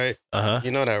 right?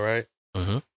 You know that, right?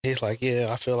 He's like, yeah,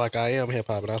 I feel like I am hip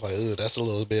hop, and I was like, ooh, that's a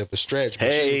little bit of a stretch.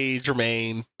 Hey,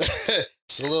 Jermaine,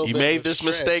 it's a little. You made this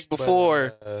mistake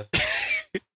before, but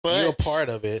you're a part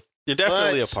of it. You're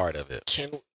definitely a part of it. Can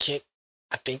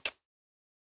I think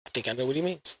I know what he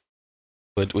means.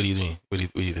 What do you mean? What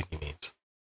do you think he means?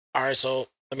 All right, so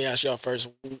let me ask y'all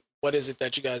first. What is it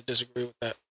that you guys disagree with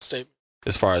that statement?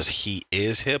 As far as he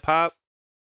is hip hop,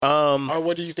 or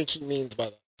what do you think he means by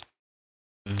that?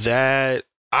 That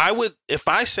I would, if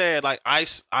I said like I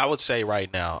would say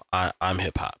right now I'm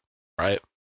hip hop, right?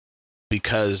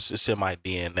 Because it's in my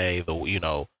DNA.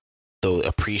 the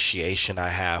appreciation I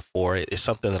have for it. It's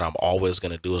something that I'm always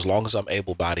going to do. As long as I'm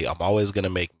able-bodied, I'm always going to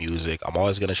make music. I'm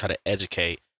always going to try to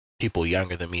educate people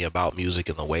younger than me about music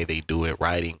and the way they do it,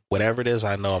 writing, whatever it is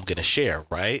I know I'm going to share,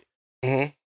 right?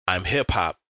 Mm-hmm. I'm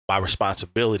hip-hop. My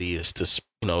responsibility is to,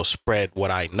 spread what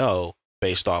I know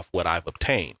based off what I've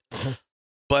obtained. Mm-hmm.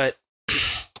 But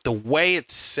the way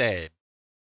it's said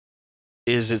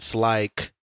is it's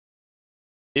like,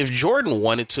 if Jordan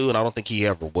wanted to, and I don't think he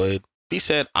ever would, he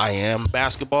said, "I am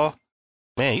basketball,"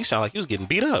 man, you sound like you was getting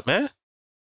beat up, man.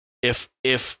 If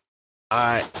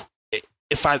I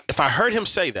heard him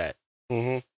say that,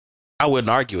 mm-hmm. I wouldn't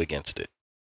argue against it.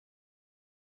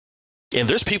 And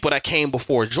there's people that came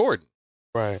before Jordan,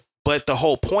 right? But the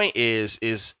whole point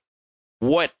is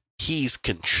what he's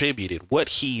contributed, what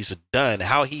he's done,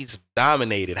 how he's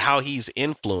dominated, how he's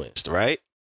influenced, right?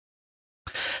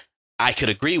 I could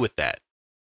agree with that.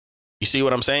 You see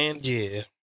what I'm saying? Yeah.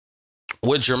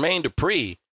 With Jermaine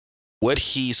Dupri, what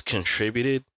he's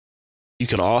contributed, you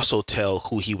can also tell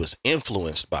who he was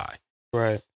influenced by.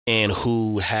 Right. And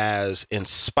who has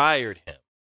inspired him.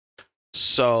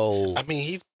 So, I mean,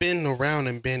 he's been around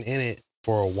and been in it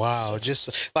for a while.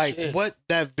 Just like what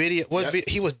that video,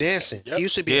 he was dancing. He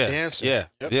used to be a dancer.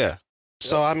 Yeah.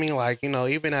 So, I mean, like,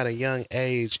 even at a young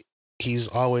age, he's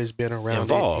always been around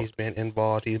it. He's been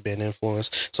involved. He's been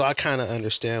influenced. So I kind of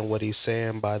understand what he's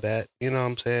saying by that. You know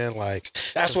what I'm saying? Like,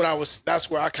 that's where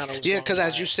I kind of was. Yeah, because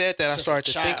as you said that, I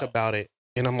started to think about it.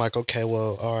 And I'm like, okay,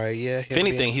 well, all right, yeah. If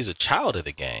anything, he's a child of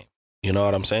the game. You know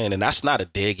what I'm saying? And that's not a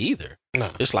dig either. No.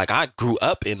 It's like, I grew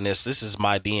up in this. This is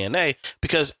my DNA.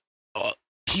 Because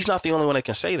he's not the only one that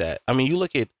can say that. I mean, you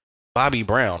look at Bobby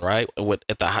Brown, right?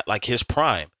 At his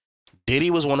prime.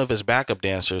 Diddy was one of his backup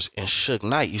dancers, and Suge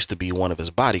Knight used to be one of his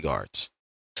bodyguards.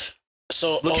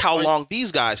 So look how long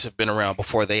these guys have been around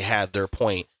before they had their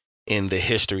point in the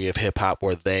history of hip hop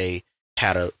where they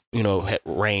had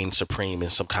reigned supreme in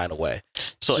some kind of way.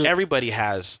 So everybody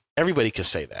can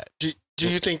say that. Do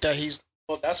you think that he's?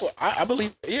 Well, that's what I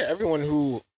believe. Yeah, everyone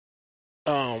who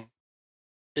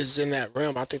is in that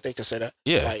realm, I think they can say that.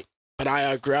 Yeah. But I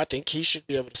agree. I think he should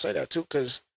be able to say that too,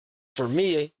 because for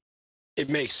me, it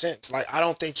makes sense. Like, I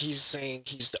don't think he's saying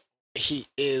he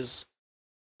is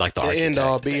like the end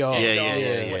all be all. What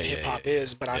hip hop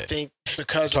is. But I think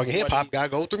because talking hip hop,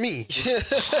 gotta go through me. He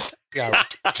ran a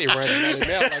Melly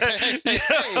Mel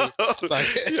like,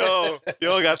 hey.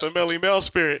 Yo, got the Melly Mel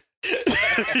spirit.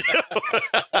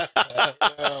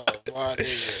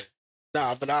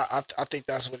 Nah, but I think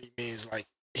that's what he means. Like,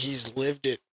 he's lived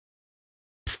it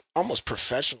almost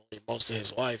professionally most of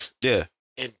his life. Yeah.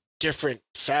 In different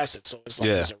facets. So it's like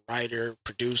he's a writer,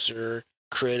 producer,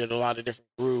 created a lot of different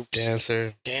groups.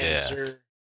 Dancer. Yeah.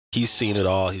 He's seen it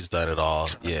all. He's done it all.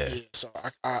 Yeah. So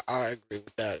I agree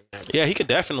with that. Yeah, he could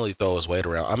definitely throw his weight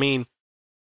around. I mean,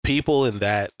 people in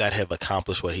that have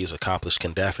accomplished what he's accomplished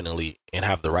can definitely and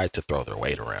have the right to throw their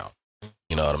weight around.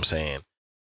 You know what I'm saying?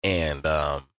 And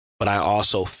but I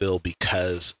also feel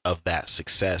because of that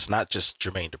success, not just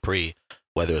Jermaine Dupri,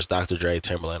 whether it's Dr. Dre,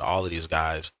 Timberland, all of these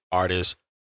guys, artists,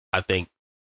 I think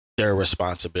their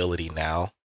responsibility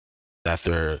now that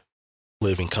they're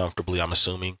living comfortably, I'm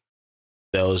assuming,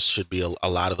 those should be a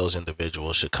lot of those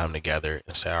individuals should come together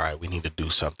and say, all right, we need to do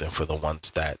something for the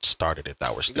ones that started it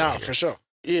that were still here. For sure.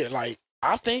 Yeah, like,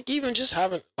 I think even just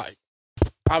having, like,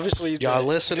 obviously y'all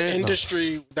listening, the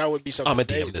industry, that would be something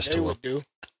they would do.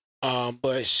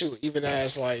 But shoot, even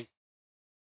as like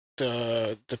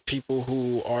the people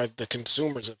who are the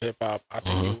consumers of hip hop, I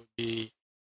think it would be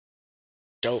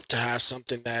dope to have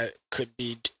something that could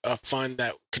be a fund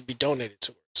that could be donated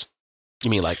towards. You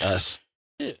mean like us?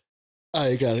 Yeah.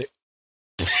 I got it.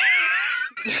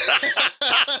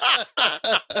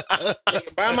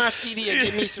 Buy my CD and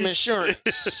give me some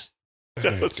insurance.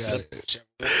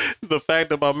 The fact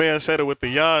that my man said it with the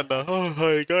yawn,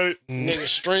 I got it. Nigga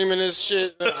streaming this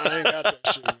shit. No, I ain't got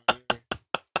that shit. Man.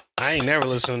 I ain't never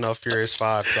listened to no Furious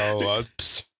 5, so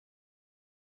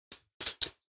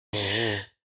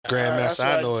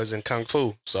Grandmaster I know is in Kung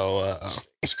Fu, so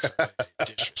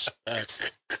disrespectful.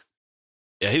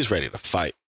 Yeah, he's ready to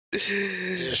fight.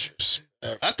 Disrespectful.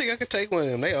 I think I could take one of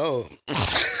them. They old.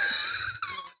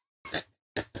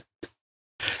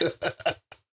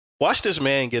 Watch this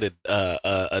man get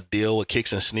a deal with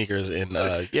Kicks and Sneakers, and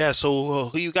so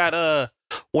who you got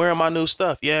wearing my new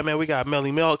stuff? Yeah, man, we got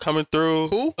Melly Mel coming through.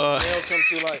 Who? Mel come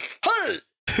through like, hey,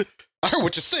 I heard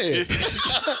what you said.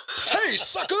 Hey,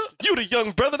 sucker, you the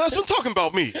young brother that's been talking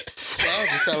about me. So I was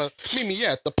just telling meet me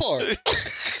at the park.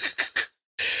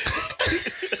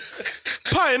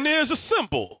 Pioneers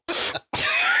assemble.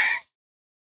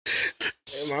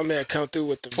 My man come through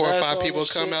with the 4 or vest 5 on people and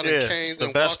come shit. out in canes the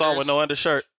and vest on with no walkers.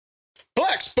 undershirt.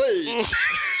 Black spades.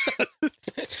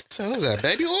 So who's that?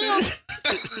 Baby oil?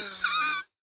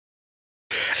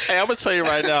 Hey, I'm gonna tell you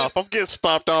right now, if I'm getting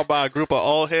stomped on by a group of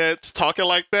old heads talking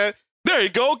like that, there you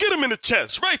go, get him in the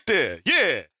chest, right there,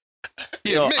 yeah.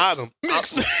 Yeah, Yo, mix them.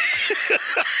 Mix them.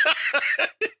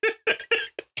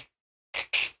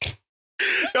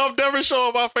 I'm never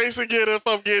showing my face again if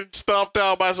I'm getting stomped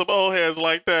out by some old heads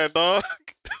like that, dog.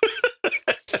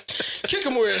 Kick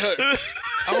him where it hurts.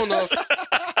 I don't know if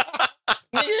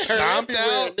Nigga, stomped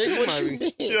out. Nigga, what Might you be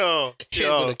mean? Yo,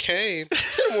 hit with a cane.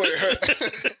 Hit him where it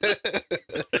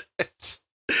hurts.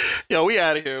 yo, we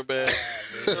out of here, man.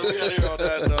 We out here on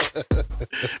that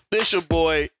note. This your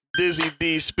boy, Dizzy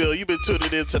D Spill. You've been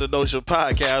tuning into the Notion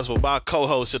Podcast with my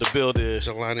co-host in the building,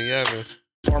 Jelani Evans.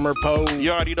 Former Poe. You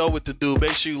already know what to do.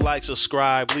 Make sure you like,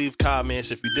 subscribe, leave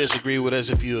comments if you disagree with us,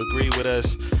 if you agree with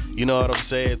us. You know what I'm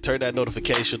saying? Turn that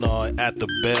notification on at the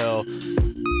bell.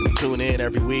 And tune in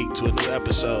every week to a new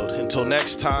episode. Until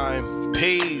next time,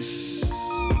 peace.